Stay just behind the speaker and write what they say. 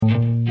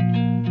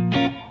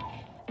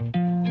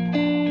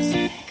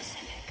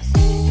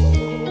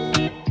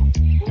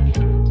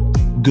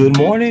Good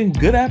morning,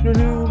 good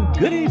afternoon,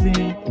 good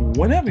evening,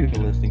 whenever you're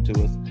listening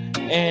to us,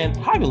 and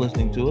how you're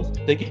listening to us.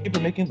 Thank you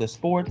for making the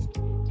sports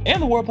and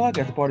the world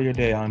podcast a part of your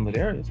day. I'm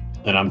Ladarius.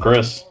 And I'm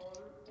Chris.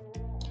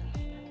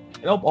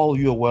 I hope all of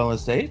you are well and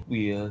safe.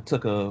 We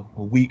took a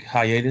week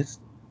hiatus,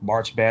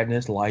 March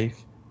Madness,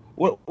 life,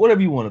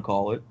 whatever you want to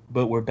call it,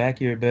 but we're back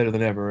here better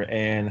than ever.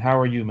 And how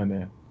are you, my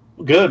man?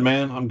 Good,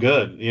 man. I'm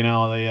good. You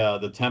know,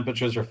 the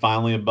temperatures are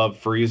finally above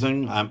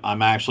freezing.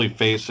 I'm actually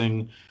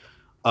facing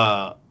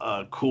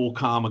a cool,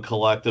 calm, and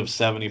collective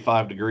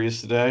 75 degrees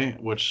today,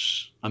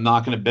 which I'm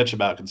not going to bitch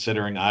about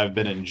considering I've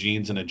been in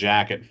jeans and a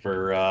jacket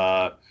for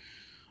I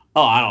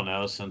don't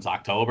know, since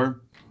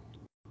October.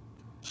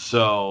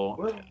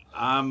 So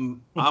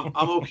I'm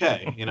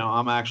okay. You know,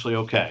 I'm actually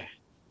okay.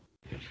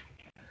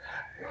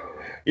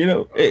 You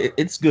know,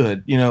 it's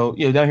good. Down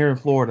here in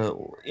Florida,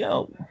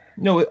 I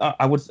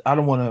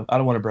don't want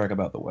to brag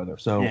about the weather.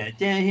 So yeah,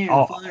 down here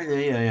in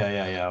Florida,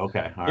 yeah.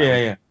 Okay, all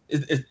right.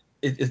 Yeah.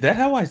 Is that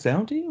how I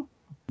sound to you?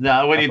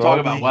 No, when you talk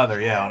about weather,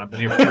 yeah, when I've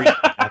been here freezing,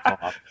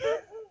 that's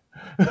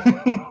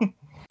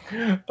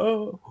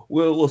all.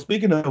 Well,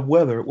 speaking of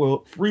weather,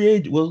 we'll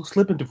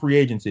slip into free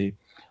agency.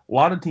 A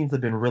lot of teams have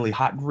been really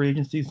hot in free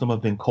agency. Some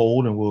have been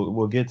cold, and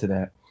we'll get to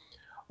that.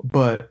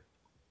 But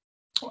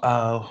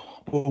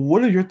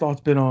what have your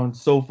thoughts been on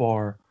so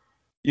far?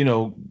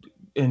 In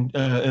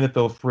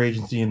NFL free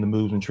agency and the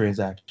moves and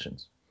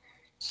transactions.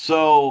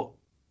 So,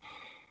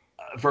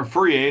 for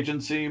free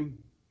agency,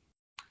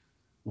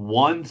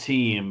 one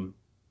team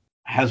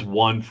has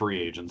won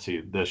free agency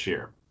this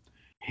year.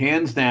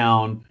 Hands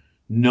down,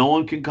 no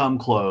one can come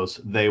close.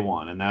 They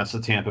won, and that's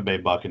the Tampa Bay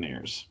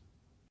Buccaneers.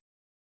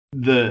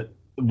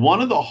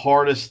 One of the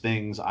hardest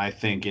things, I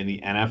think, in the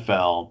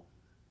NFL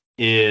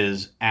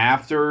is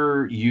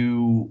after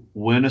you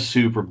win a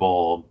Super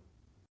Bowl,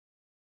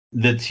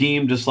 the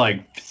team just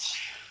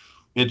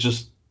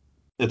it's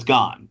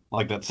gone.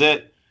 Like, that's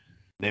it.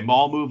 They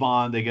all move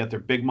on. They get their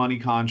big money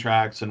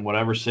contracts in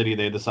whatever city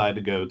they decide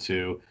to go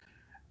to,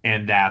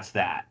 and that's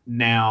that.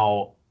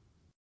 Now,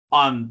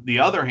 on the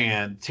other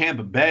hand,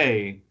 Tampa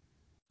Bay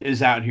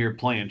is out here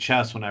playing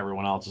chess when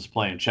everyone else is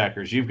playing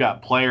checkers. You've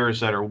got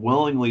players that are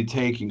willingly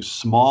taking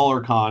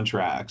smaller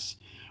contracts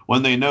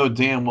when they know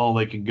damn well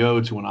they can go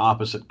to an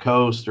opposite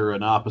coast or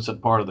an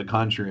opposite part of the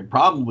country and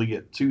probably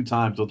get 2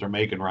 times what they're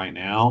making right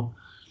now.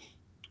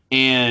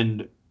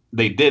 And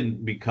they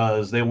didn't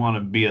because they want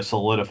to be a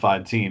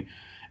solidified team.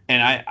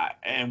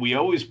 And we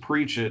always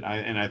preach it,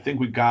 and I think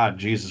we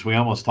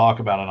almost talk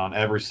about it on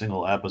every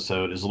single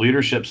episode, is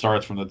leadership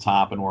starts from the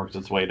top and works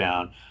its way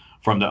down.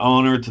 From the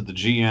owner to the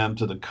GM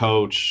to the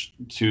coach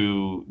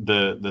to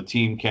the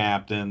team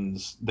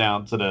captains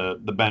down to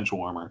the bench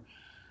warmer.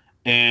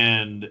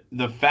 And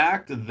the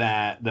fact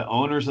that the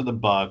owners of the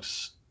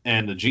Bucs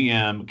and the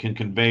GM can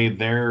convey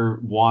their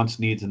wants,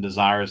 needs, and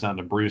desires down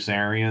to Bruce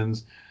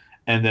Arians,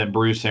 and then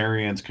Bruce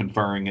Arians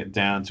conferring it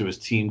down to his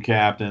team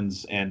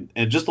captains, and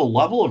just the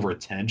level of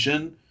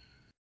retention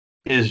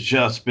has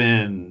just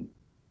been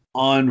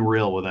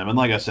unreal with them. And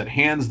like I said,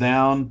 hands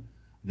down,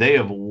 they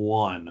have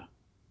won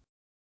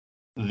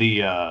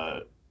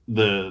the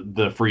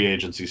free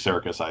agency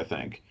circus, I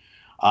think.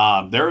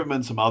 There have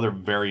been some other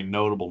very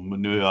notable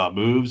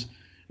moves.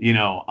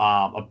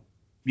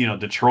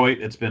 Detroit,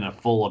 it's been a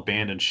full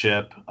abandoned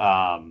ship.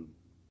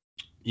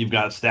 You've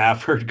got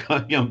Stafford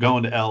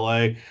going to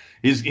LA.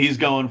 He's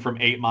going from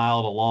 8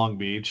 Mile to Long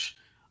Beach.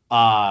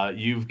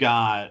 You've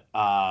got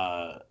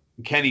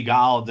Kenny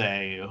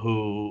Golladay,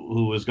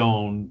 who is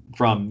going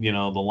from the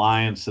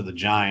Lions to the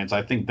Giants.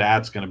 I think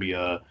that's going to be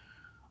a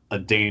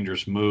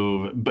dangerous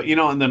move. But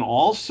and then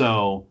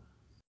also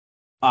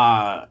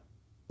the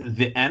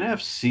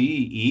NFC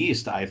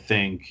East, I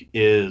think,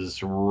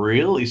 is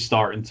really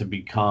starting to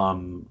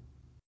become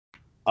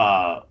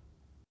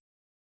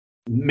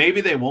maybe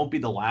they won't be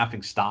the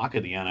laughing stock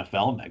of the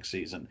NFL next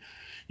season.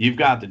 You've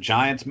got the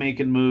Giants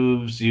making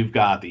moves. You've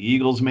got the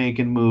Eagles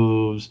making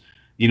moves.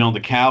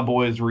 The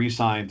Cowboys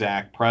re-signed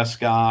Dak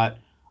Prescott.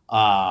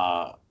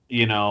 They're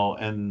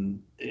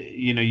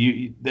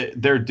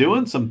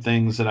doing some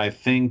things that I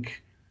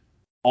think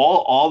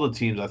all the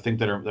teams, I think,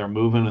 that they're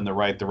moving in the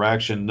right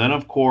direction. Then,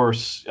 of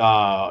course,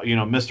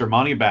 Mr.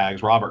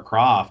 Moneybags, Robert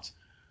Kraft,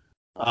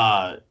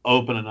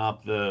 opening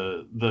up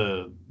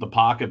the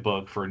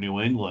pocketbook for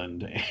New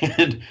England.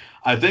 And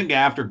I think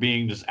after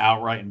being just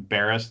outright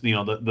embarrassed,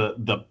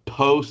 the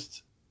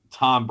post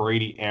Tom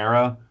Brady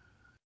era,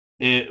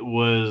 it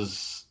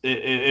was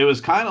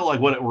kind of like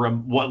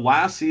what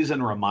last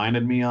season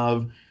reminded me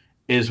of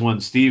is when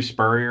Steve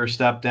Spurrier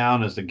stepped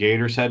down as the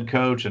Gators head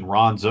coach and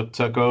Ron Zook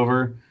took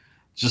over.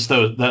 Just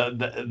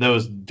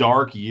those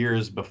dark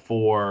years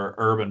before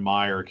Urban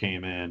Meyer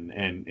came in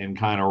and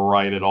kind of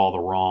righted all the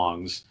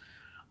wrongs.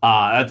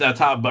 That's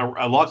how.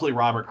 But luckily,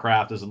 Robert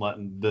Kraft isn't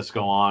letting this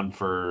go on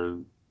for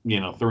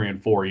 3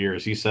 and 4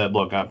 years. He said,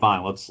 "Look,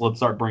 fine. Let's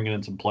start bringing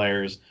in some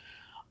players."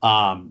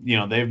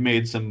 They've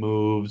made some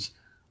moves.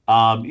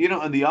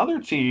 And the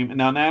other team,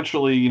 now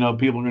naturally,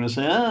 people are going to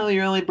say, "Oh,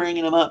 you're only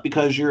bringing them up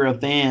because you're a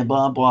fan,"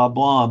 blah blah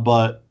blah.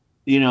 But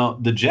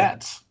the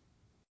Jets.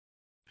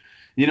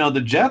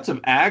 The Jets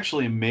have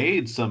actually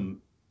made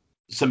some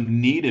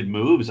needed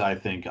moves, I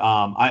think.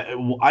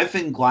 I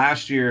think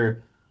last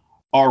year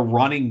our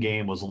running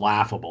game was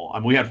laughable. I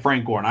mean, we had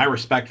Frank Gore, and I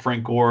respect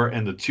Frank Gore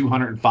and the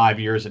 205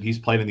 years that he's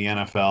played in the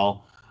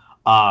NFL.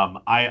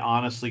 I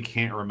honestly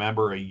can't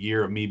remember a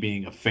year of me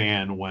being a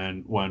fan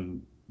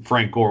when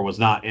Frank Gore was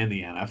not in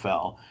the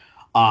NFL.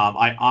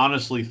 I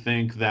honestly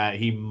think that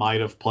he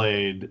might have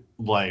played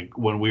like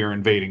when we were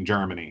invading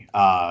Germany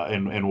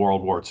in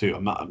World War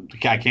II.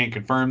 I can't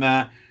confirm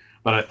that,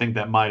 but I think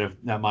that might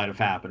have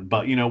happened.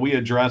 But we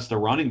addressed the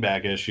running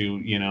back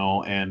issue,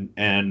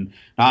 and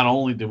not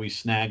only did we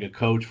snag a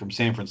coach from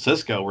San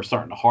Francisco, we're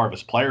starting to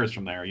harvest players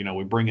from there.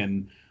 We bring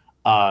in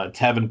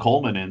Tevin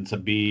Coleman in to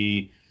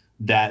be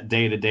that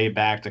day-to-day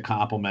back to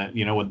complement,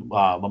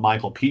 with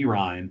Michael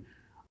Pirine.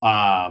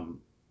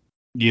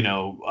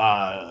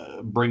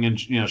 Bringing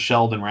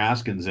Sheldon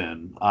Raskins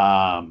in,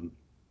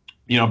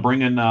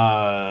 bringing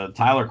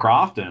Tyler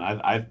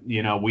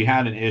Crofton. We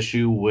had an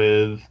issue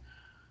with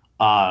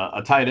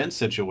a tight end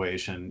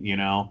situation,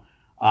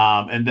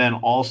 and then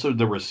also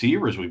the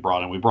receivers we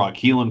brought in. We brought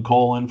Keelan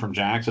Cole in from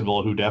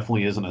Jacksonville, who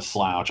definitely isn't a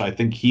slouch. I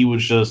think he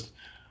was just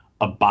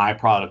a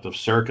byproduct of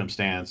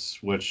circumstance,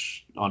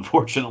 which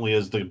unfortunately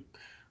is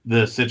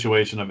the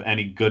situation of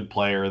any good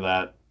player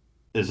that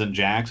is in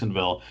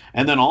Jacksonville.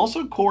 And then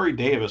also Corey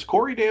Davis.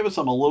 Corey Davis,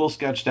 I'm a little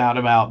sketched out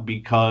about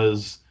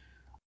because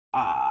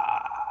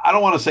I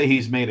don't want to say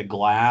he's made of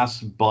glass,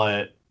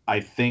 but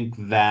I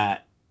think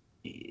that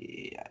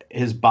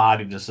his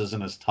body just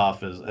isn't as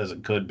tough as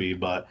it could be.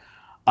 But,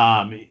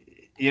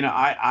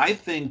 I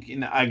think,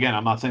 again,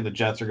 I'm not saying the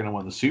Jets are going to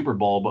win the Super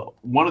Bowl,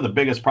 but one of the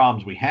biggest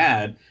problems we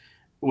had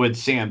with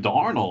Sam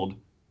Darnold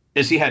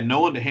is he had no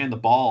one to hand the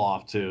ball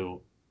off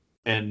to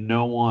and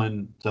no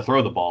one to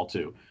throw the ball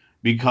to.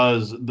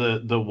 Because the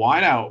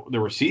wideout, the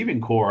receiving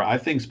core, I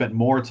think spent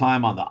more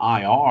time on the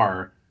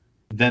IR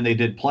than they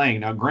did playing.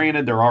 Now,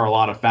 granted, there are a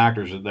lot of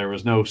factors. There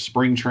was no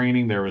spring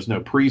training, there was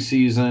no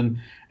preseason,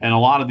 and a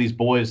lot of these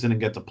boys didn't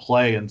get to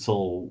play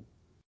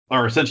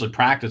or essentially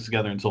practice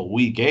together until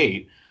week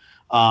 8.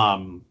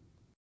 I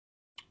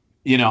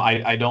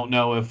don't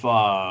know if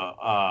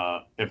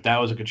that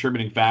was a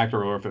contributing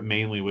factor or if it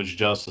mainly was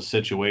just a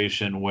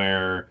situation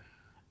where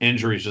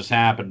injuries just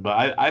happened.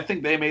 But I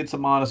think they made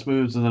some modest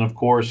moves. And then, of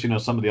course,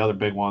 some of the other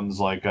big ones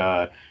like,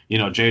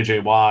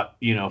 J.J. Watt,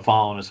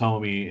 following his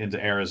homie into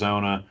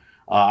Arizona.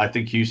 I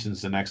think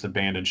Houston's the next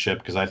abandoned ship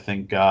because I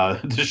think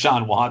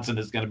Deshaun Watson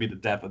is going to be the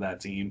death of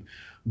that team.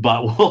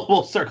 But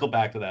we'll circle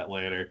back to that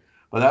later.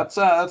 But that's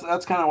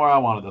kind of where I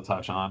wanted to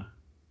touch on.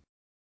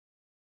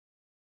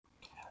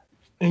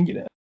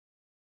 And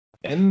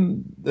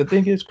and the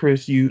thing is,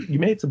 Chris, you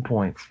made some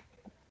points,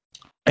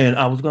 and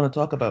I was going to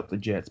talk about the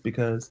Jets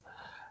because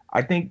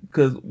I think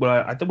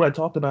what I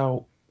talked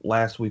about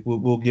last week,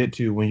 we'll get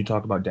to when you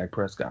talk about Dak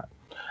Prescott.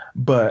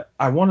 But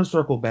I want to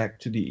circle back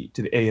to the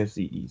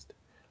AFC East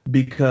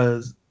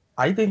because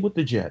I think with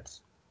the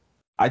Jets,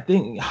 I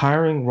think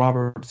hiring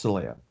Robert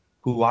Saleh,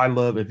 who I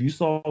love, if you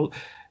saw,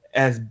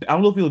 I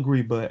don't know if you'll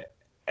agree, but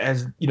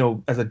as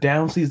a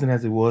down season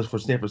as it was for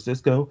San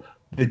Francisco,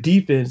 the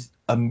defense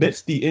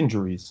amidst the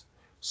injuries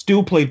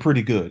still played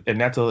pretty good, and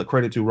that's a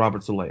credit to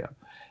Robert Saleh.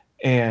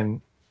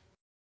 And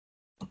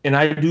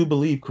I do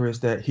believe, Chris,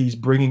 that he's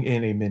bringing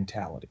in a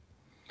mentality,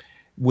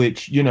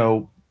 which,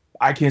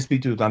 I can't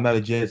speak to. I'm not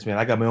a Jets fan.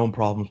 I got my own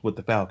problems with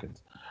the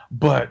Falcons,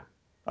 but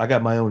I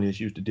got my own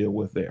issues to deal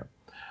with there.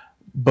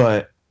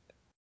 But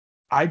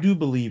I do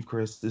believe,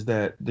 Chris, is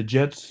that the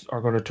Jets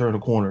are going to turn a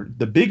corner.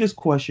 The biggest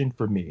question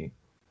for me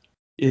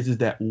is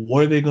that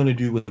what are they going to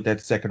do with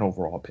that second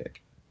overall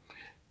pick?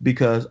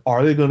 Because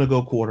are they going to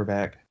go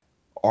quarterback?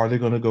 Are they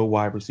going to go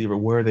wide receiver?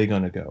 Where are they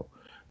going to go?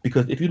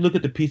 Because if you look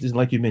at the pieces,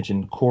 like you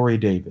mentioned, Corey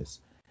Davis,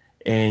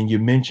 and you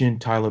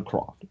mentioned Tyler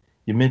Croft,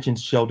 you mentioned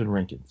Sheldon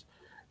Rankins,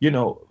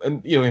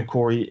 and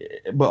Corey.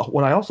 But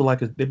what I also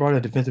like is they brought in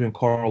a defensive end,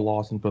 Carl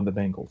Lawson from the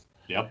Bengals.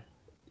 Yep.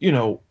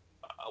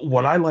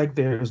 What I like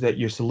there is that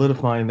you're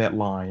solidifying that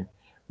line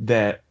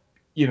that,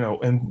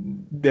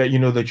 and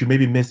that, that you may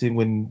be missing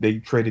when they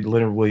traded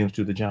Leonard Williams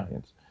to the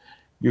Giants.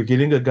 You're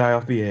getting a guy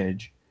off the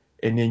edge,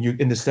 and then you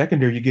in the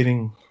secondary, you're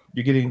getting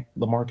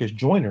LaMarcus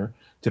Joyner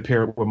to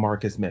pair it with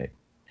Marcus May.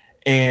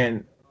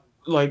 And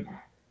like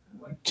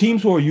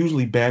teams who are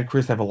usually bad,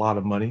 Chris, have a lot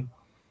of money.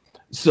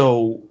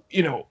 So,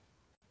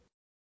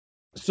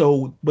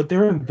 but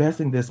they're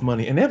investing this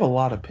money and they have a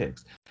lot of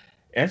picks.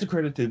 As a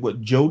credit to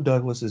what Joe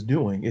Douglas is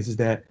doing is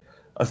that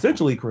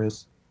essentially,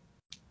 Chris,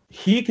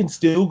 he can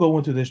still go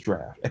into this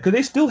draft because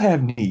they still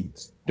have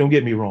needs. Don't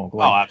get me wrong.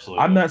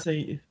 Absolutely. I'm not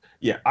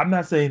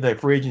saying that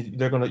free agents,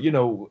 they're going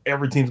to,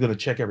 every team's going to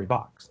check every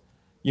box,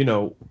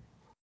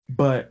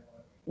 but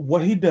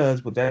what he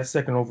does with that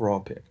second overall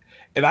pick,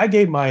 and I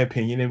gave my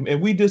opinion,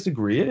 and we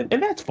disagree, and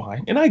that's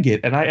fine, and I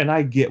get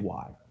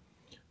why.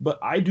 But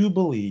I do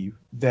believe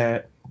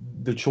that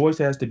the choice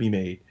has to be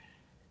made.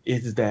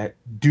 Is that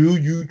do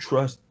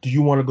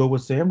you want to go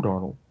with Sam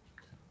Darnold,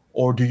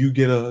 or do you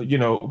get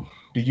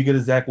a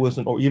Zach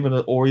Wilson, or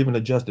even a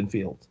Justin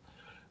Fields?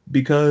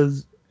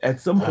 Because At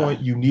some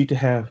point, you need to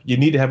have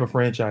a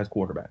franchise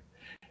quarterback.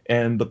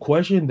 And the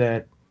question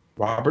that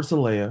Robert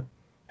Saleh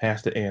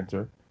has to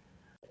answer,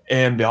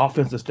 and the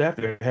offensive staff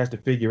there has to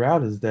figure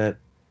out, is that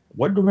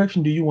what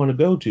direction do you want to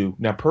go to?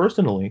 Now,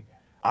 personally,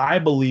 I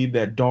believe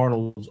that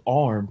Darnold's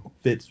arm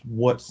fits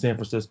what San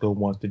Francisco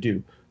wants to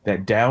do.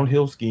 That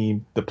downhill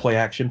scheme, the play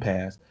action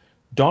pass.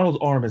 Darnold's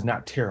arm is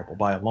not terrible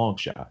by a long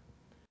shot.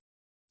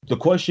 The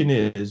question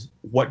is,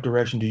 what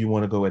direction do you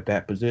want to go at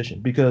that position?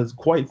 Because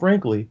quite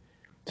frankly,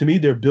 to me,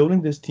 they're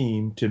building this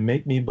team to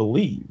make me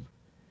believe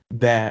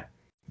that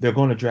they're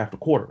going to draft a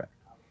quarterback.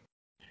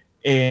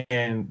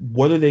 And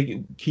whether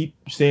they keep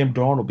Sam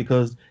Darnold,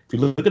 because if you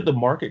look at the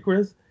market,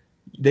 Chris,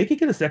 they could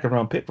get a second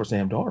round pick for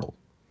Sam Darnold.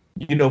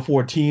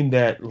 For a team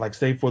that, like,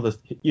 say, for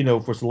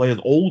Saleh's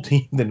old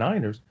team, the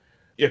Niners,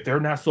 if they're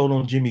not sold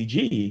on Jimmy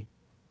G,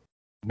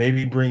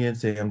 maybe bring in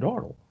Sam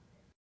Darnold.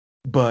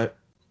 But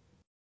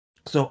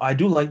so I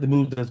do like the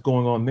move that's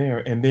going on there.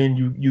 And then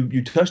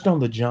you touched on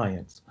the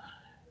Giants.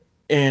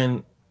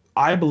 And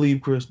I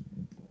believe, Chris,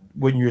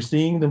 when you're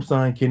seeing them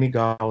sign Kenny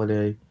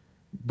Golladay,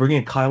 bring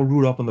in Kyle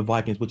Rudolph on the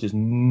Vikings, which is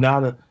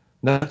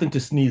nothing to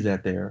sneeze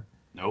at there.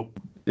 Nope.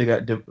 They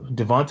got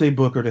Devontae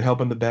Booker to help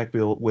in the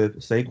backfield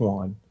with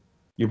Saquon.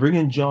 You bring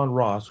in John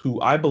Ross, who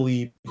I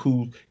believe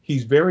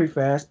he's very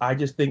fast. I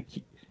think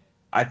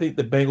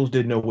the Bengals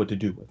didn't know what to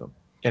do with him.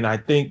 And I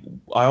think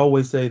I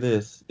always say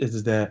this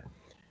is that,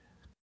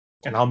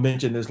 and I'll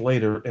mention this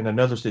later in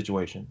another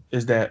situation,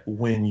 is that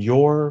when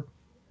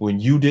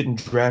you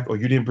didn't draft or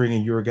you didn't bring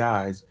in your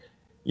guys,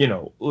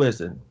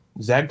 listen,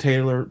 Zach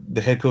Taylor,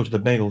 the head coach of the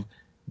Bengals,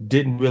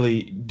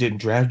 didn't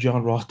draft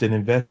John Ross, didn't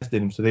invest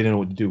in him, so they didn't know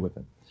what to do with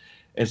him.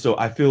 And so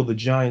I feel the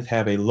Giants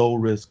have a low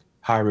risk,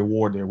 high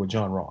reward there with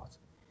John Ross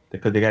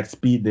because they got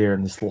speed there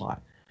in the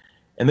slot.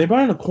 And they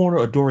brought in a corner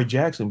of Dory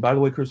Jackson, by the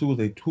way, Chris, who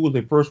was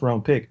a first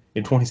round pick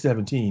in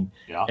 2017.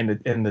 Yeah.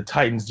 And the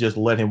Titans just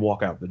let him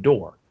walk out the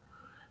door.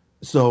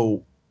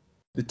 So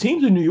the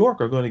teams in New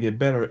York are going to get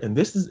better, and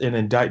this is an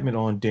indictment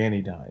on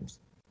Danny Dimes.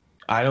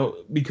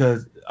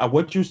 Because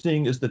what you're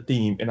seeing is the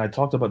theme, and I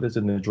talked about this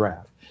in the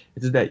draft.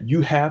 It's that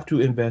you have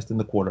to invest in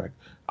the quarterback.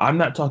 I'm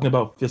not talking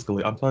about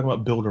fiscally. I'm talking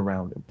about build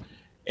around him.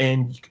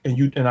 And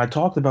I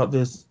talked about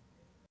this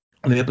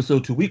in the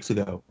episode 2 weeks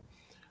ago.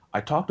 I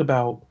talked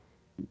about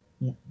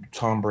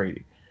Tom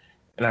Brady,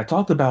 and I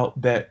talked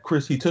about that,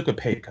 Chris, he took a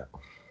pay cut,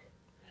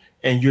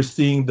 and you're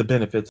seeing the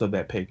benefits of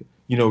that pay cut.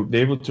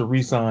 They're able to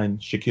re-sign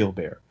Shaquille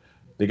Bear.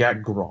 They got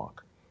Gronk.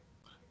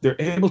 They're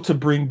able to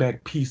bring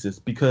back pieces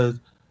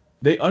because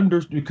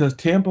because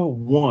Tampa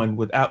won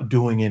without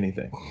doing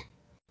anything.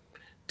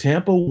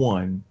 Tampa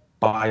won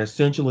by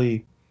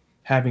essentially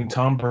having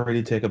Tom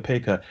Brady take a pay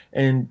cut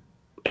and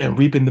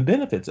reaping the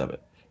benefits of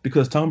it.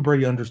 Because Tom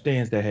Brady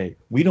understands that, hey,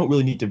 we don't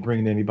really need to bring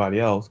in anybody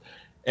else.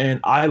 And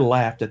I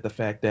laughed at the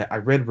fact that I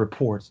read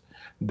reports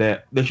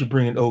that they should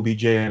bring in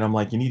OBJ, and I'm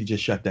like, you need to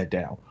just shut that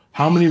down.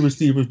 How many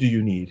receivers do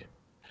you need?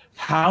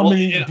 How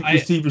many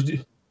receivers do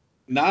you...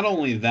 Not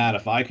only that,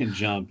 if I can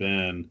jump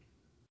in,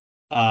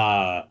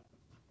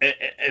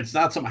 it's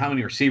not how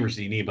many receivers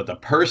do you need, but the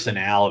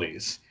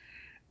personalities.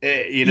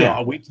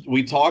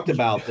 We talked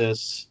about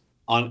this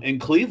in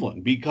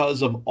Cleveland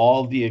because of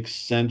all the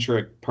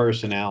eccentric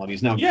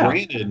personalities. Now,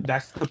 granted,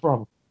 that's the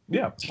problem.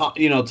 Yeah,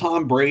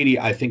 Tom Brady,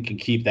 I think, can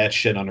keep that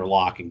shit under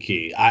lock and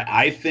key.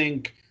 I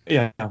think.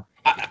 Yeah.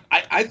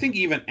 I think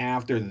even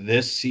after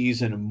this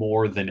season,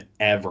 more than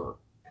ever,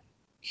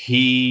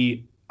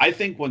 I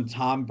think when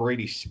Tom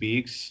Brady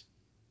speaks,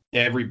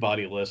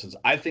 everybody listens.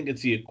 I think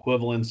it's the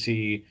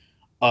equivalency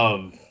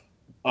of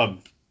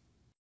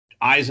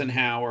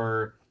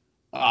Eisenhower,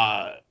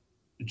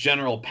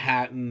 General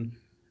Patton.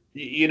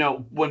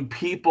 When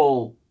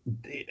people,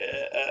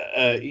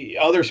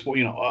 other sport,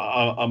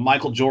 a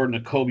Michael Jordan,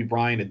 a Kobe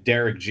Bryant, a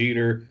Derek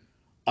Jeter,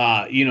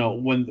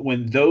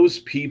 when those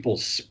people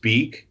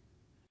speak,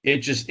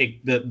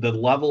 the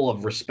level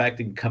of respect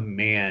and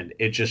command,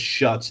 it just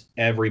shuts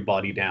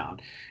everybody down.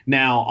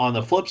 Now, on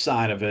the flip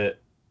side of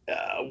it,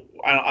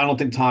 I don't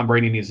think Tom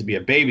Brady needs to be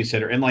a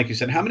babysitter. And like you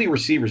said, how many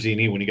receivers do you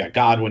need when you got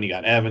Godwin, you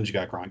got Evans, you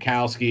got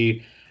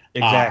Gronkowski?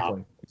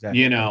 Exactly.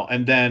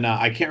 And then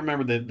I can't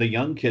remember the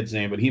young kid's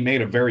name, but he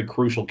made a very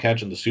crucial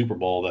catch in the Super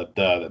Bowl that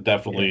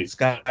definitely.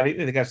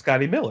 They got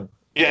Scotty Miller.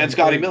 Yeah, and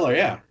Scotty Miller,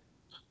 yeah.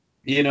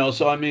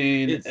 So I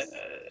mean,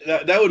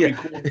 that would be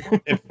cool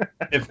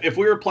if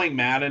we were playing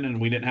Madden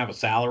and we didn't have a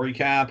salary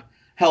cap.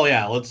 Hell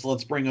yeah,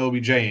 let's bring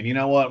OBJ in. You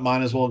know what?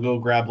 Might as well go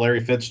grab Larry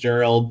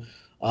Fitzgerald.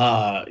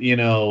 Maybe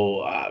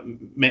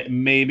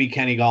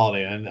Kenny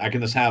Golladay, and I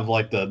can just have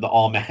like the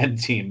all Madden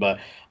team. But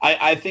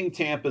I think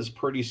Tampa's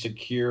pretty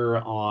secure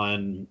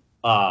on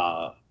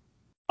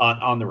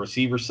the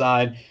receiver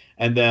side,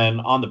 and then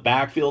on the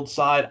backfield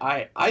side,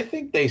 I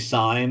think they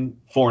sign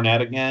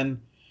Fournette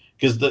again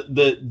because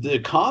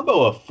the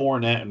combo of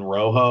Fournette and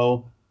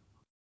Rojo,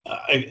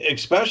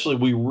 especially,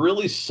 we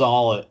really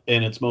saw it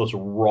in its most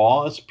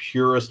rawest,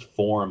 purest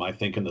form, I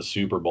think, in the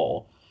Super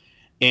Bowl.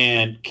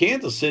 And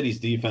Kansas City's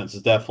defense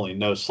is definitely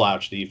no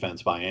slouch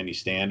defense by any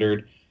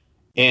standard.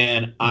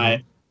 And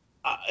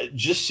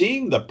just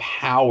seeing the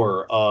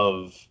power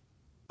of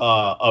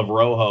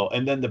Rojo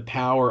and then the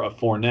power of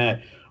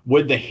Fournette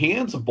with the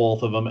hands of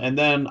both of them. And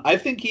then I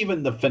think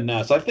even the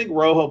finesse. I think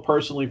Rojo,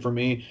 personally, for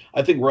me,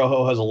 I think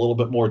Rojo has a little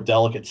bit more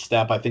delicate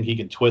step. I think he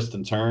can twist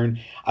and turn.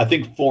 I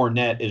think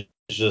Fournette is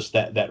just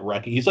that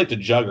wrecking. He's like the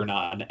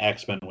juggernaut in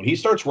X-Men. When he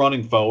starts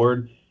running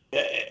forward,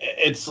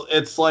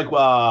 it's like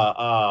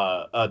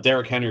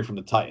Derrick Henry from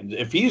the Titans.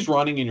 If he's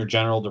running in your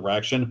general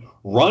direction,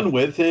 run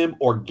with him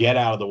or get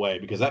out of the way,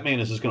 because that man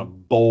is just going to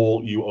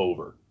bowl you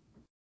over.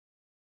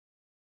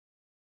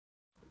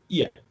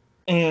 Yeah.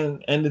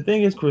 And the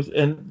thing is, Chris,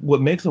 and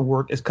what makes them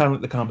work is kind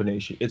of the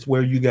combination. It's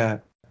where you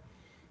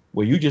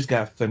just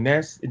got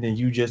finesse and then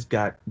you just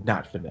got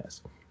not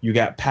finesse. You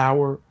got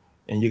power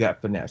and you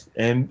got finesse.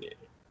 And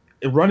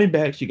running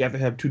backs, you got to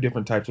have two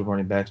different types of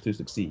running backs to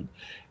succeed.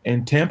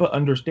 And Tampa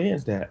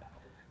understands that.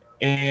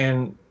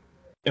 And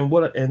to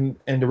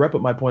wrap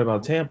up my point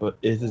about Tampa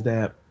is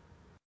that,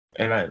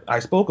 and I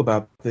spoke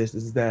about this,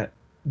 is that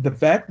the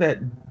fact that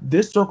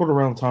this circled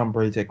around Tom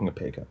Brady taking a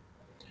pay cut.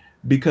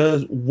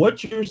 Because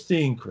what you're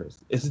seeing, Chris,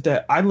 is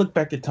that I look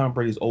back at Tom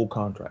Brady's old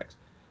contracts,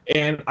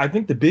 and I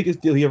think the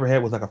biggest deal he ever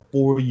had was like a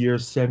 4-year,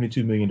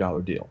 $72 million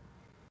deal.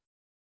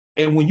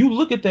 And when you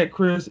look at that,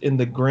 Chris, in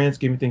the grand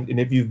scheme of things, and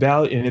if you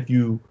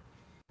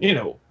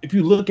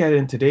look at it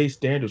in today's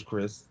standards,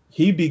 Chris,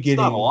 he'd be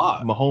getting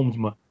Mahomes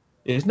money.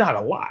 It's not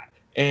a lot.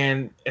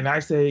 And I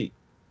say,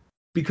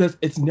 because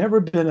it's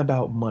never been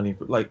about money.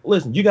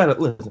 Listen, you gotta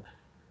listen.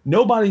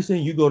 Nobody's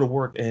saying you go to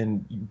work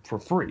and for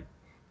free.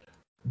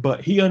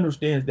 But he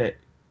understands that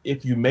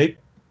if you make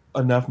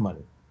enough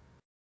money,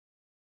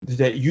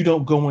 that you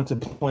don't go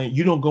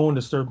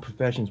into certain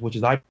professions, which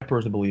is I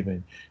personally believe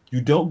in. You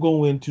don't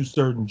go into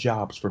certain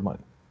jobs for money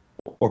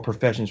or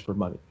professions for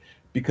money.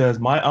 Because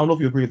I don't know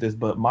if you agree with this,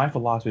 but my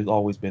philosophy has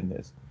always been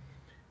this,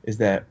 is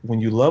that when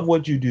you love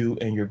what you do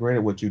and you're great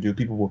at what you do,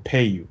 people will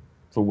pay you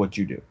for what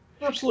you do.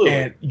 Absolutely.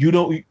 And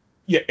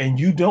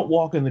you don't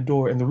walk in the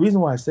door. And the reason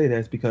why I say that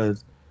is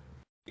because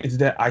is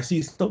that I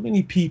see so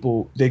many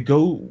people, they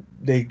go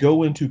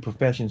into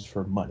professions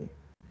for money.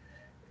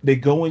 They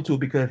go into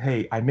it because,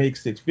 hey, I make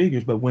 6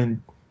 figures, but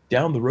when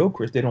down the road,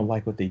 Chris, they don't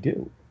like what they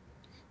do.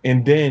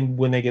 And then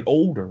when they get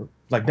older,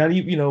 like not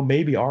even,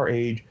 maybe our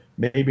age,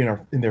 maybe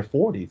in their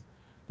 40s,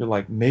 they're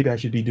like, maybe I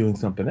should be doing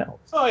something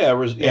else. Oh, yeah,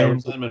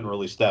 resentment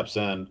really steps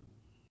in.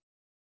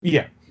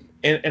 Yeah.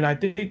 And I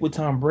think with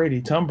Tom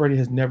Brady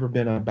has never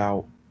been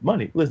about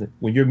money. Listen,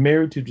 when you're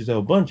married to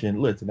Gisele Bündchen,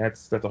 listen,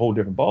 that's a whole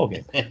different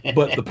ballgame.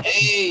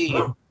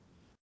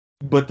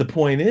 But the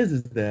point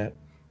is that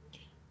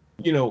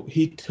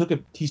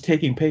he's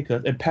taking pay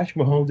cuts, and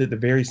Patrick Mahomes did the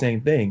very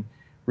same thing,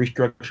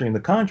 restructuring the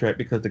contract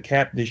because the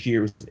cap this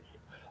year is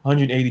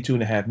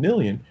 $182.5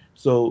 million.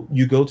 So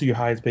you go to your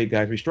highest paid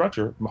guys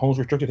restructure. Mahomes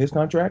restructured his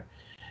contract,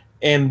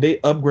 and they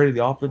upgraded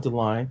the offensive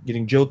line,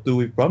 getting Joe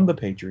Thuey from the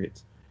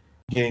Patriots,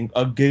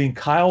 getting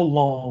Kyle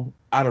Long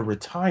out of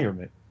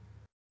retirement.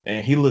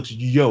 And he looks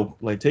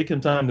yoked. Like, take him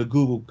time to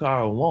Google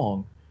Kyle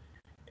Long.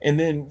 And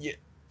then,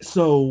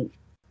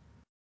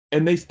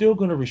 and they still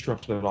going to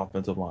restructure that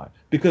offensive line.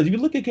 Because if you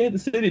look at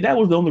Kansas City, that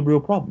was the only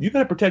real problem. You got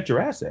to protect your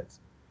assets.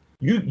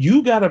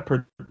 You got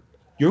to,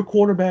 your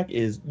quarterback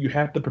you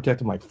have to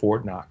protect him like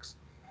Fort Knox.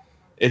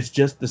 It's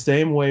just the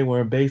same way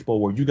we're in baseball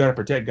where you got to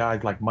protect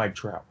guys like Mike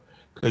Trout.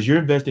 Because you're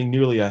investing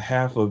nearly you're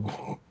investing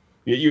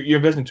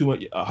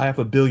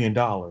 $500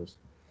 million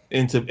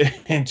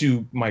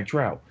into Mike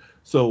Trout.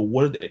 So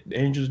what are the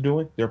Angels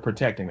doing? They're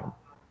protecting them.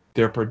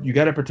 You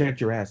got to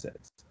protect your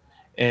assets,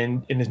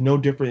 and it's no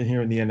different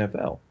here in the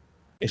NFL,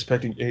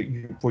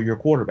 expecting for your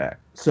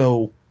quarterback.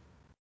 So,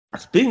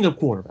 speaking of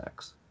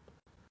quarterbacks,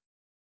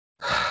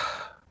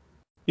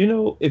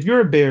 if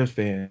you're a Bears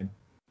fan,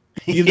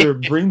 either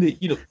bring the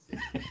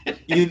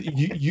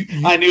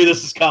I knew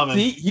this was coming.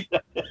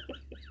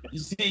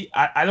 See,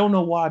 I don't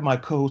know why my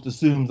co-host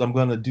assumes I'm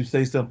gonna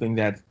say something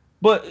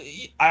but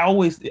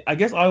I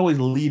guess I always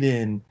lead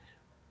in.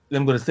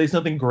 I'm going to say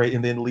something great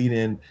and then lead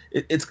in.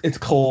 It's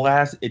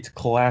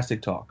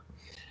classic talk.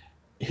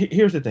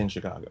 Here's the thing,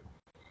 Chicago.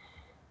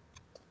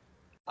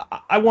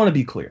 I want to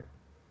be clear.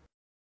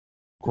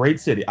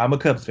 Great city. I'm a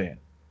Cubs fan.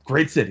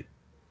 Great city.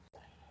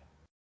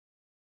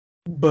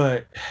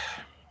 But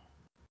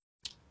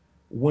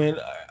when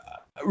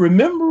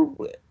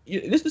remember,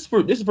 this is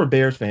for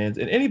Bears fans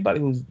and anybody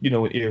who's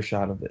in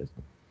earshot of this.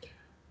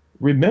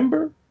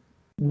 Remember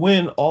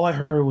when all I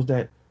heard was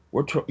that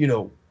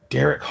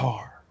Derek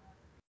Carr,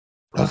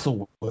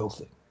 Russell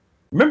Wilson.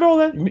 Remember all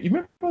that? You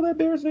remember all that,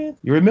 Bears fans?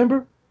 You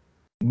remember?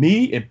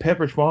 Me and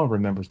Pepperidge Farm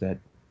remembers that.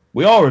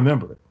 We all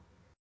remember it.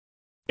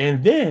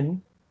 And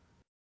then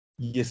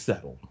you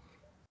settled.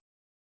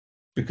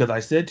 Because I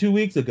said 2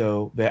 weeks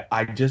ago that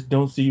I just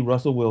don't see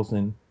Russell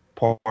Wilson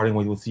parting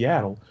ways with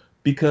Seattle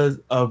because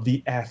of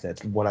the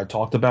assets, what I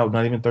talked about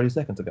not even 30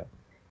 seconds ago.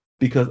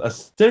 Because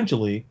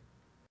essentially,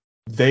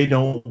 they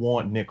don't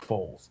want Nick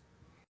Foles.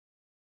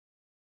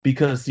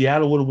 Because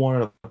Seattle would have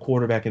wanted a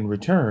quarterback in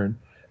return,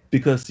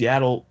 because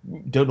Seattle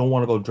don't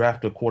want to go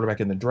draft a quarterback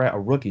in the draft, a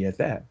rookie at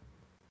that.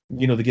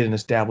 to get an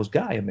established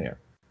guy in there.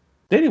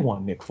 They didn't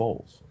want Nick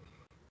Foles.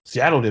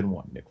 Seattle didn't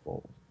want Nick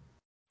Foles.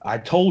 I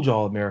told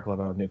y'all America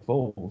about Nick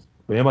Foles,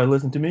 but anybody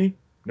listen to me?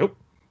 Nope.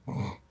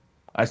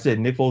 I said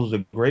Nick Foles is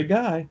a great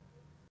guy,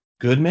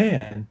 good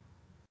man.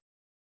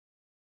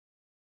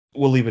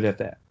 We'll leave it at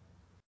that.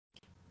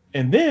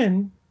 And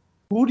then,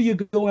 who do you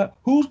go at?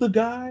 Who's the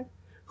guy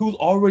who's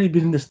already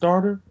been the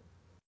starter?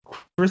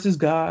 Chris's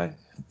guy,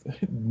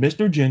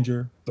 Mr.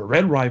 Ginger, the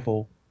Red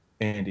Rifle,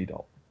 Andy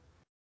Dalton.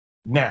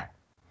 Now,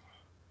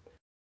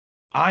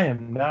 I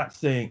am not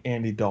saying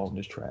Andy Dalton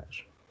is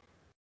trash.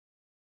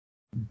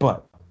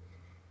 But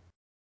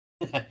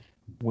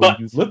when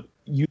you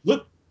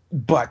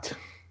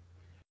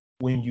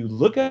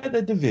look at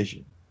the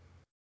division,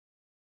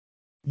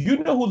 you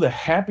know who the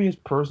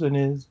happiest person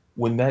is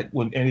when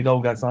Andy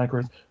Dalton got signed,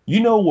 Chris?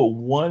 You know what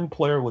one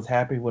player was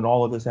happy when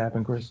all of this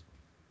happened, Chris?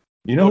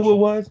 You know who it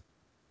was?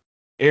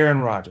 Aaron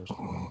Rodgers.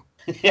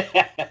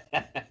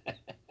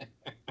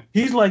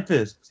 He's like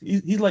this.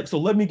 He's like, so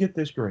let me get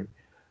this straight.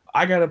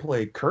 I got to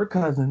play Kirk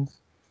Cousins,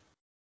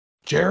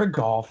 Jared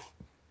Goff,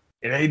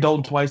 and Andy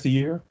Dalton twice a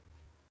year.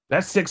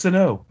 That's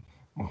 6-0.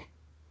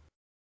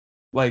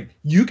 Like,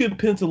 you can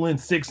pencil in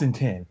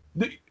 6-10.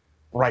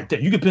 Right there.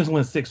 You can pencil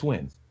in 6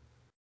 wins.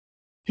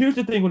 Here's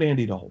the thing with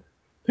Andy Dalton.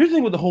 Here's the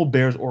thing with the whole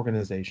Bears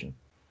organization.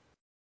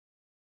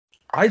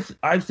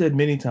 I've said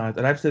many times,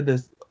 and I've said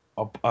this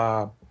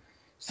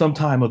some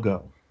time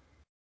ago,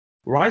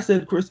 where I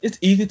said, Chris, it's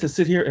easy to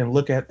sit here and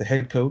look at the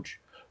head coach,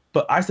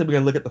 but I said we got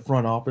to look at the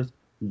front office.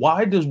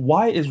 Why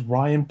is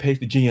Ryan Pace,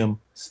 the GM,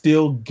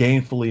 still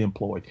gainfully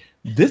employed?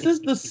 This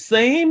is the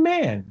same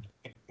man.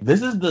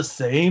 This is the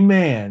same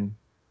man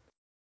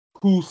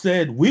who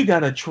said we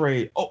got to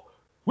trade. Oh,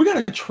 we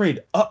got to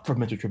trade up for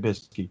Mitchell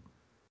Trubisky.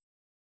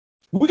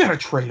 We got to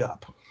trade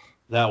up.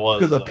 That was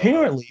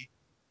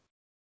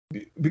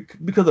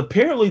because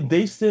apparently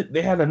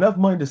they had enough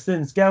money to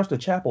send scouts to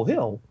Chapel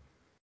Hill,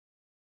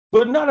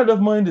 but not enough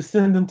money to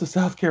send them to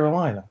South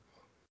Carolina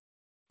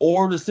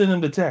or to send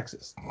them to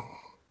Texas.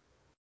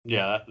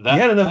 Yeah, he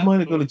had enough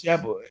money to go to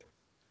Chapel.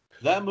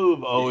 That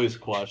move always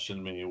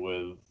questioned me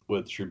with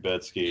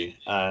Trubisky,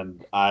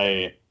 and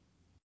I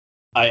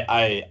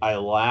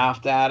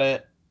laughed at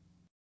it,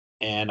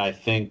 and I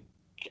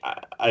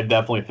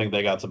definitely think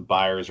they got some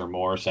buyer's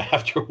remorse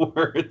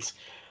afterwards.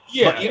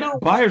 Yeah,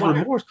 but, buyer's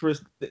remorse,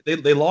 Chris.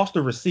 They lost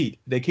the receipt.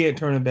 They can't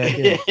turn it back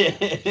in.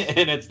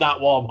 And it's not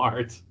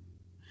Walmart.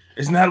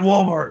 It's not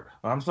Walmart.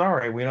 I'm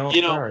sorry. We don't.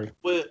 Sorry.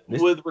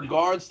 With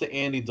regards to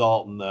Andy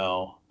Dalton,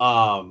 though,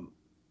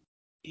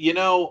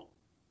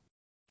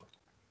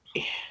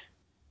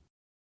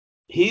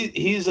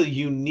 he's a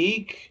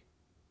unique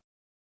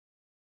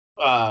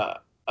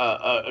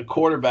a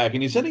quarterback,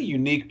 and he's in a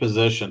unique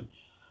position.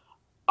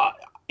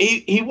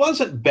 He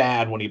wasn't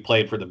bad when he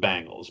played for the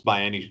Bengals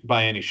by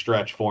any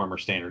stretch, form, or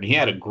standard. He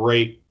had a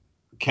great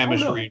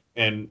chemistry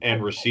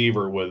and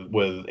receiver with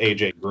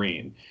AJ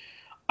Green.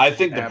 I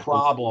think the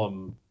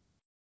problem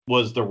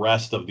was the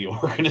rest of the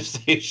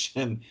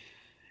organization,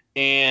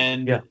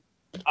 and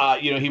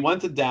he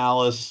went to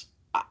Dallas.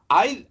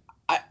 I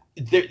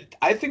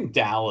think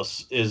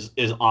Dallas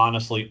is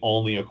honestly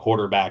only a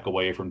quarterback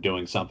away from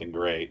doing something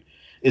great.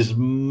 As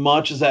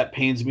much as that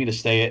pains me to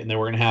say it, and then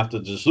we're gonna have to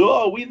just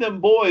we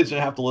them boys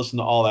and have to listen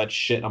to all that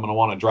shit, and I'm gonna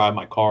want to drive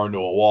my car into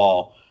a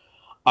wall.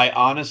 I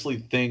honestly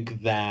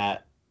think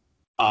that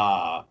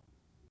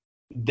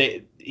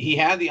he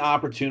had the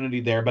opportunity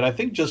there, but I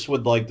think just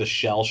with like the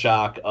shell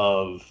shock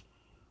of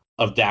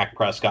Dak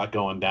Prescott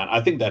going down,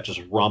 I think that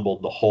just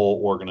rumbled the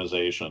whole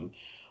organization.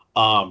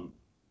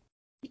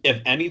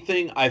 If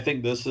anything, I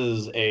think this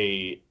is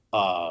a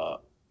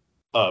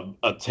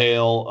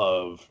tale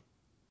of.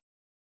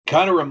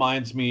 Kind of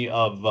reminds me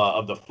of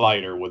The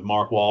Fighter with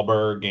Mark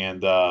Wahlberg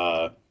and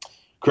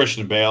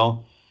Christian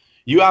Bale.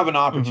 You have an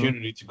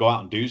opportunity to go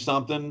out and do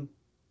something.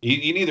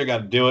 You either got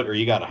to do it or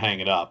you got to hang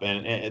it up,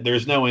 and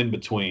there's no in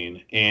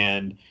between.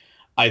 And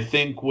I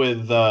think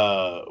with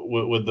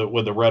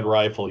the Red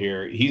Rifle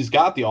here, he's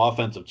got the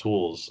offensive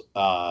tools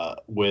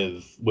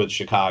with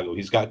Chicago.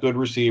 He's got good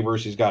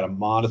receivers. He's got a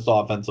modest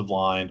offensive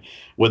line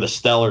with a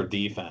stellar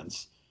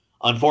defense.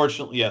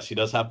 Unfortunately, yes, he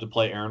does have to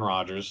play Aaron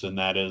Rodgers, and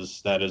that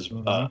is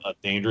a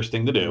dangerous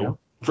thing to do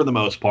for the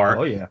most part.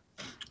 Oh yeah.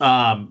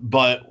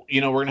 But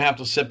we're gonna have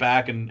to sit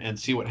back and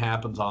see what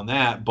happens on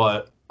that.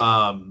 But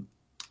I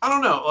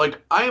don't know. Like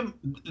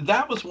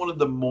that was one of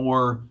the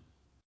more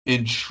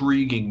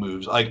intriguing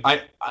moves. Like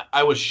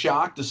I was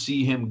shocked to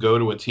see him go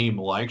to a team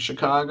like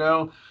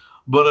Chicago,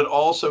 but it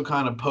also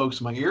kind of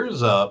pokes my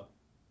ears up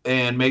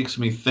and makes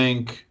me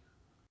think,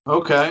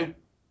 okay.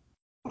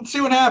 Let's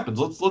see what happens.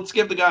 Let's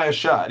give the guy a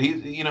shot.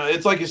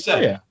 It's like you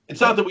said. It's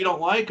not that we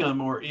don't like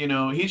him, or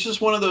he's just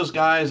one of those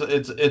guys.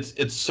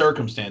 It's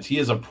circumstance. He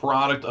is a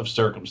product of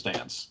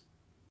circumstance.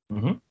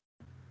 Mm-hmm.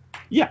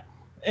 Yeah,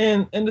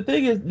 and the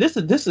thing is,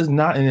 this is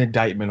not an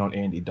indictment on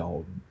Andy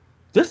Dalton.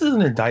 This is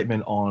an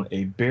indictment on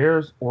a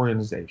Bears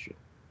organization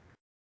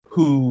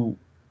who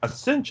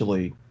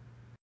essentially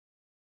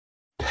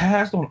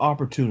passed on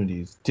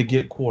opportunities to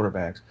get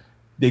quarterbacks.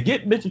 They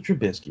get Mitchell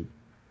Trubisky.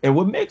 And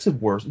what makes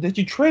it worse is that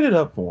you traded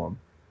up for him.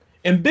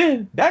 And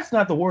then that's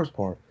not the worst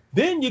part.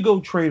 Then you go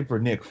trade for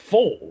Nick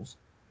Foles,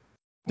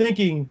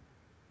 thinking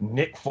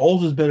Nick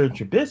Foles is better than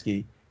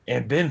Trubisky.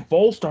 And then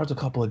Foles starts a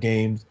couple of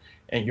games,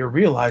 and you're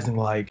realizing,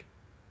 like,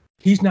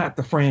 he's not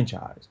the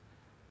franchise.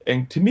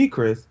 And to me,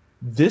 Chris,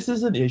 this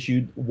is an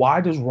issue.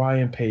 Why does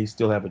Ryan Pace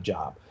still have a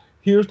job?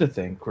 Here's the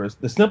thing, Chris.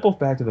 The simple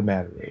fact of the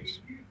matter is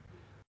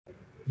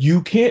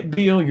you can't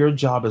be on your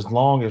job as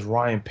long as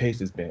Ryan Pace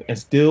has been and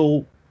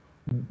still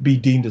be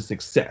deemed a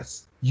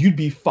success. You'd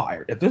be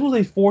fired. If this was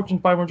a Fortune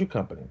 500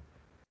 company,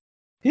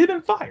 he'd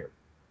been fired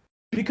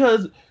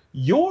because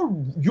your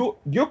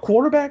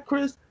quarterback,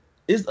 Chris,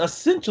 is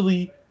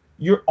essentially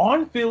your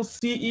on-field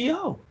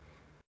CEO.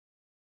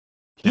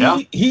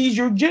 He's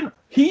your general.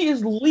 He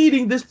is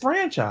leading this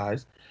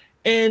franchise,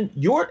 and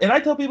I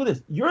tell people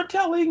this: you're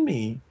telling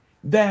me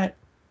that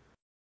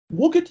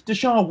we'll get to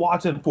Deshaun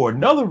Watson for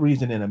another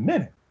reason in a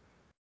minute,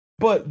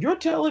 but you're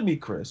telling me,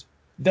 Chris,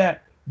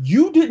 that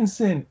you didn't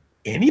send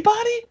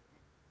anybody,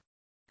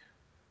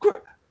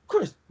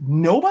 Chris,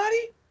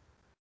 nobody.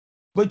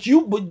 But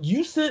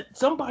you sent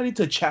somebody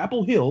to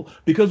Chapel Hill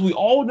because we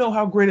all know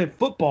how great at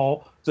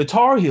football the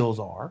Tar Heels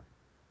are.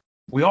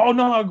 We all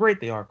know how great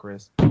they are,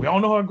 Chris. We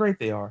all know how great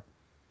they are.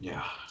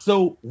 Yeah.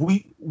 So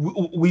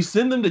we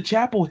send them to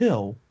Chapel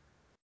Hill,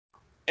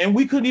 and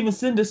we couldn't even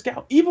send a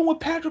scout, even with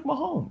Patrick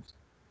Mahomes.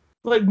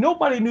 Like,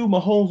 nobody knew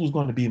Mahomes was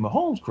going to be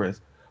Mahomes,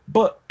 Chris.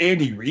 But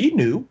Andy Reid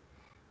knew.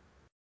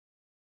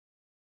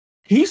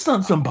 He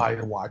sent somebody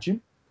to watch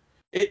him.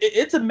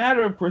 It's a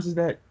matter of, Chris, is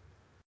that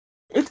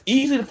it's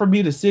easy for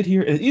me to sit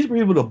here. It's easy for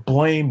people to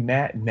blame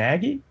Matt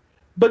Nagy.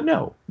 But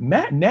no,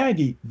 Matt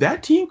Nagy,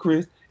 that team,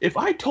 Chris, if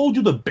I told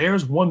you the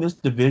Bears won this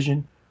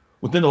division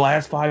within the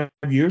last 5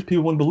 years,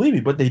 people wouldn't believe me,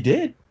 but they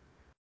did.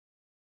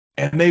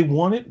 And they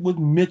won it with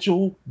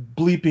Mitchell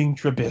bleeping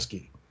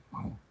Trubisky.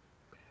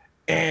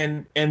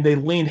 And they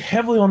leaned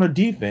heavily on a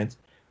defense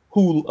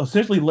who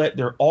essentially let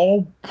their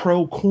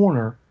all-pro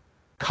corner,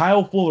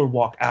 Kyle Fuller,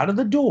 walk out of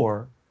the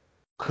door,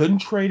 couldn't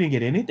trade and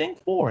get anything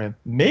for him.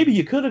 Maybe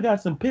you could have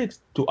got some picks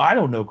to, I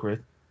don't know, Chris,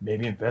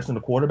 maybe invest in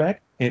the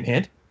quarterback, hint,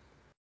 hint.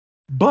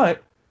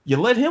 But you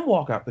let him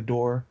walk out the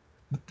door.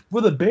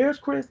 For the Bears,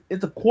 Chris,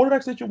 it's a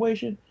quarterback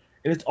situation,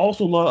 and it's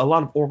also a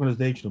lot of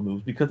organizational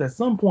moves because at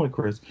some point,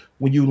 Chris,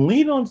 when you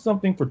lean on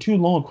something for too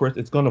long, Chris,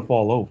 it's going to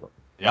fall over.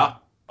 Yeah.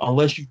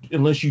 Unless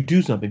you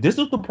do something. This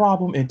is the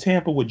problem in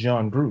Tampa with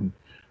John Gruden.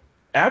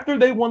 After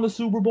they won the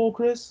Super Bowl,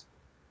 Chris,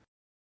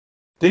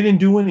 they didn't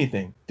do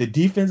anything. The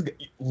defense,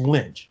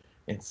 Lynch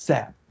and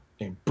Sapp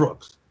and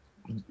Brooks,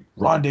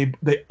 Rondé,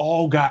 they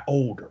all got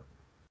older.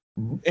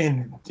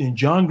 And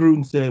John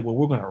Gruden said, well,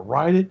 we're going to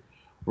ride it.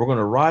 We're going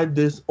to ride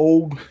this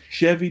old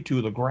Chevy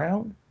to the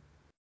ground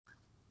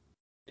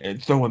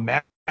and throw a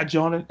match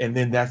on it. And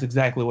then that's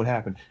exactly what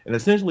happened. And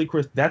essentially,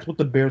 Chris, that's what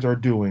the Bears are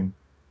doing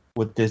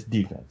with this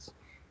defense.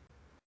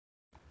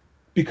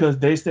 Because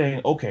they're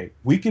saying, okay,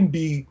 we can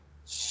be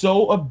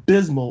so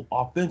abysmal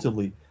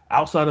offensively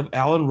outside of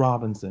Allen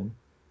Robinson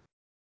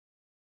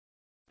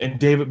and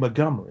David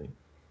Montgomery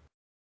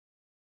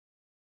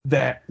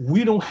that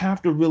we don't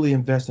have to really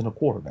invest in a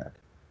quarterback.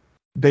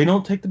 They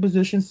don't take the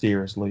position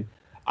seriously.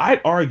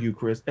 I'd argue,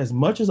 Chris, as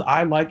much as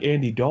I like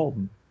Andy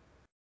Dalton,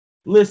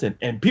 listen,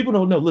 and people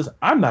don't know, listen,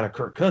 I'm not a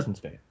Kirk Cousins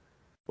fan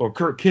or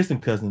Kirk kissing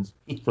Cousins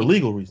for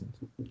legal reasons.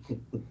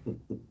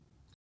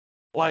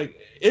 Like,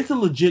 it's a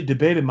legit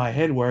debate in my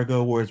head where I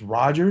go, where it's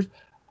Rodgers.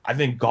 I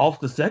think Goff's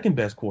the second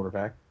best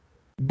quarterback.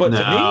 But to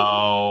me,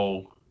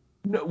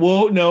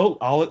 no,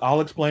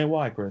 I'll explain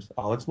why, Chris.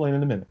 I'll explain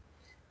in a minute.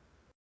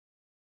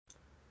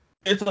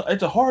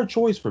 It's a hard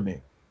choice for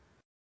me.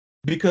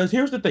 Because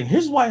here's the thing.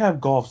 Here's why I have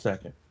Goff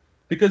second.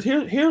 Because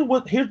here's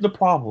the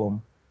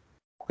problem.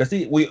 Because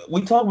see, we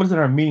talk about this in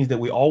our meetings that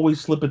we always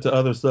slip into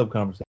other sub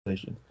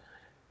conversations.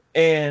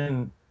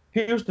 And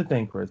here's the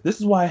thing, Chris. This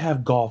is why I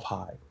have Goff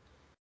high.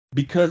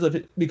 Because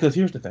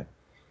here's the thing.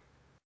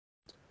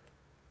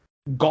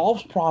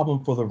 Goff's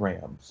problem for the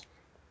Rams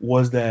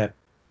was that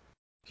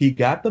he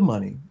got the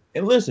money.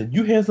 And listen,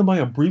 you hand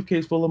somebody a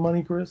briefcase full of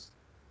money, Chris,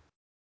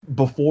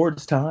 before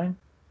it's time,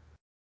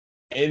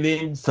 and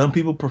then some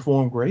people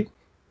perform great,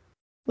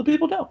 some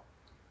people don't.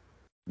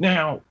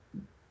 Now,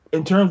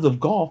 in terms of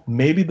Goff,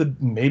 maybe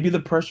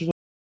the pressures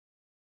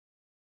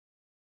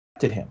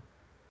to him.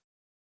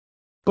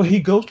 But he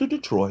goes to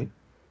Detroit.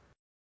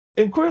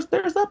 And Chris,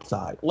 there's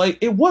upside. Like,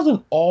 it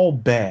wasn't all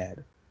bad.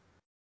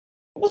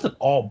 It wasn't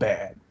all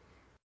bad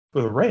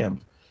for the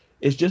Rams.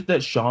 It's just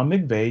that Sean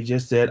McVay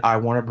just said, I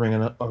want to bring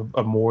in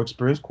a more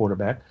experienced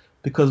quarterback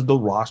because the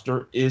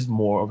roster is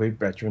more of a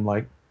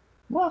veteran-like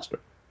roster.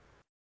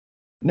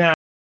 Now,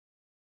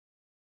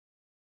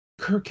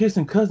 Kirk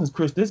kissing Cousins,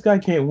 Chris, this guy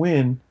can't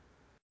win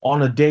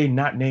on a day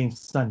not named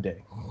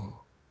Sunday.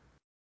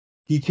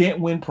 He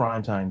can't win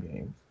primetime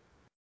games.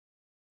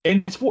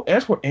 And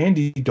as for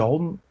Andy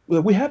Dalton,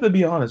 we have to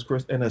be honest,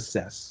 Chris, and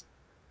assess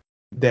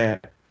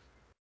that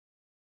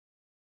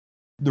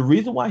the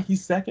reason why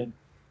he's second,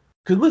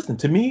 because listen,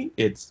 to me,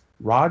 it's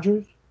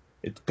Rodgers,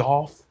 it's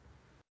Goff,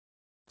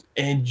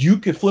 And you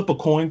could flip a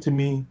coin to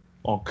me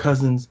on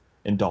Cousins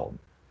and Dalton.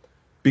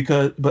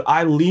 But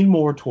I lean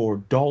more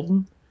toward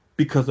Dalton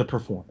because of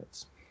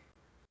performance.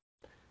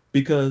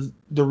 Because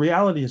the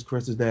reality is,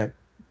 Chris, is that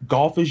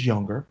Goff is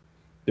younger.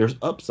 There's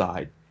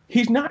upside.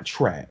 He's not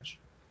trash.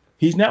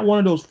 He's not one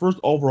of those first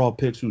overall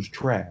picks who's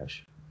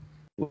trash.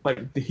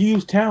 Like, he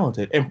was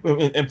talented.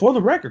 And for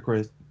the record,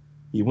 Chris,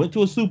 he went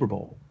to a Super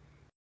Bowl.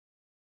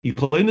 He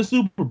played in the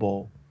Super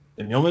Bowl.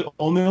 And the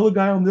only other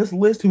guy on this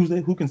list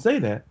who can say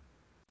that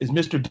is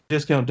Mr.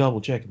 Discount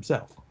Double Check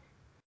himself.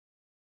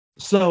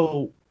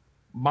 So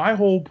my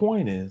whole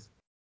point is,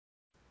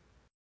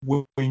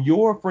 when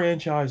you're a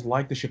franchise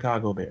like the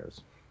Chicago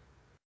Bears,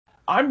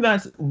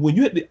 when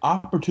you had the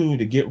opportunity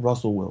to get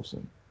Russell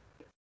Wilson,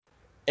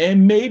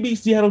 and maybe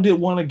Seattle didn't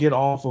want to get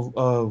off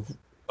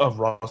of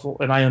Russell,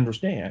 and I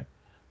understand,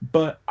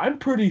 but I'm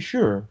pretty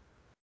sure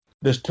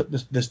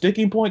the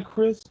sticking point,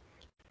 Chris,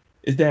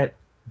 is that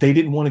they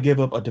didn't want to give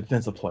up a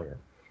defensive player,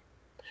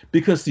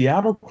 because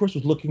Seattle, Chris,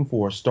 was looking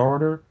for a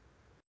starter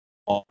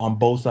on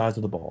both sides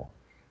of the ball.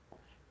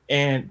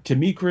 And to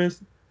me,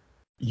 Chris,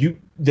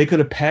 they could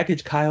have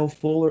packaged Kyle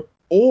Fuller,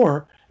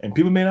 and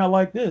people may not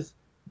like this,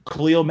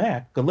 Khalil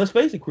Mack. Because let's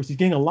face it, Chris, he's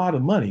getting a lot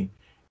of money.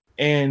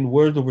 And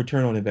where's the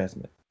return on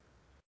investment?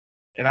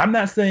 And I'm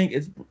not saying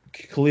it's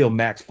Khalil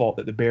Mack's fault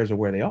that the Bears are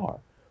where they are.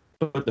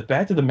 But the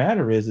fact of the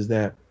matter is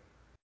that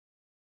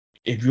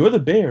if you're the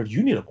Bears,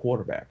 you need a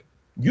quarterback.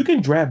 You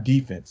can draft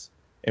defense.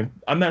 And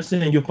I'm not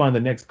saying you'll find the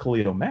next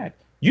Khalil Mack.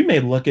 You may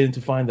look in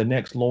to find the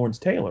next Lawrence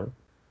Taylor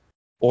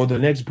or the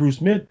next Bruce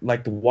Smith,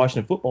 like the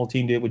Washington football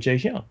team did with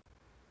Chase Young.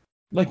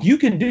 Like, you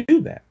can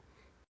do that.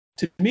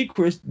 To me,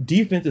 Chris,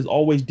 defense is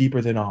always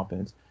deeper than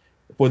offense,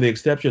 for the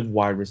exception of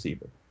wide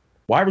receiver.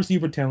 Wide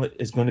receiver talent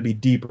is going to be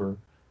deeper.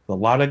 A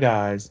lot of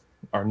guys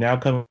are now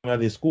coming out of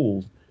these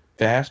schools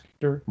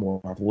faster,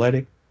 more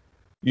athletic,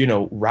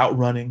 route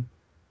running.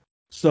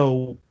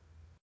 So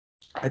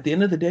at the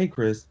end of the day,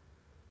 Chris,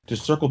 to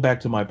circle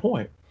back to my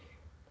point,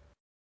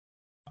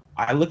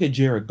 I look at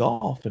Jared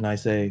Goff and I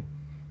say,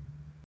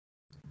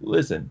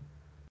 listen,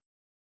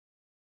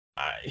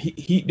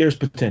 there's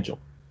potential.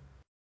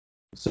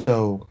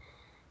 So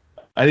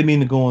I didn't mean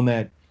to go on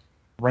that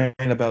rant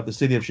about the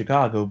city of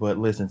Chicago, but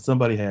listen,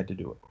 somebody had to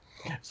do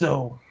it.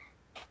 So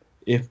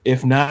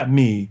if not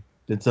me,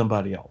 then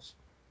somebody else.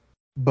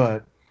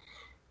 But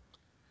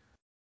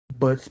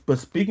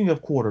speaking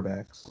of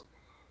quarterbacks,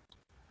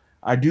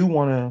 I do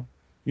want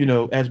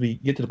to, as we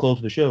get to the close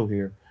of the show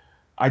here,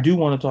 I do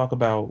want to talk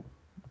about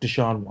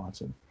Deshaun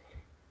Watson.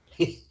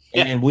 Yeah.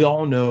 And we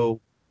all know,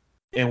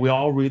 and we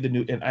all read the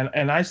news,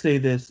 and I say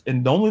this,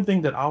 and the only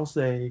thing that I'll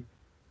say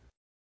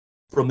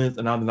from this,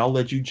 and I'll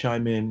let you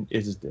chime in,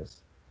 is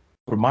this.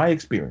 From my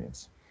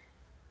experience,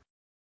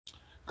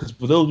 because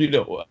for those of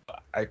you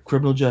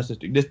criminal justice,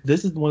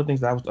 this is one of the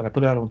things that I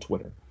put out on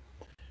Twitter.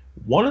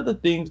 One of the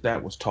things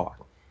that was taught,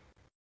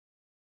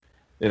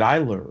 that I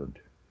learned,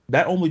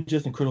 not only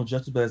just in criminal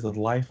justice, but as a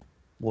life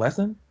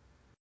lesson,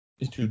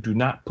 is to do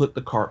not put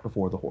the cart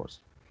before the horse.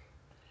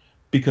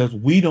 Because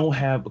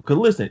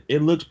listen,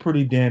 it looks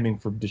pretty damning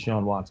for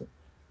Deshaun Watson.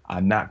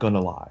 I'm not going to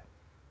lie.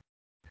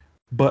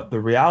 But the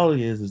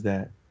reality is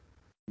that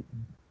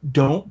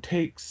don't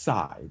take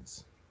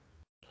sides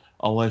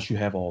unless you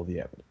have all the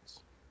evidence.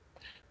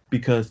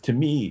 Because to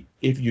me,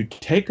 if you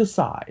take a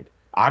side,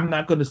 I'm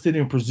not going to sit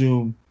here and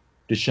presume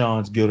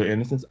Deshaun's guilt or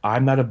innocence.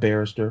 I'm not a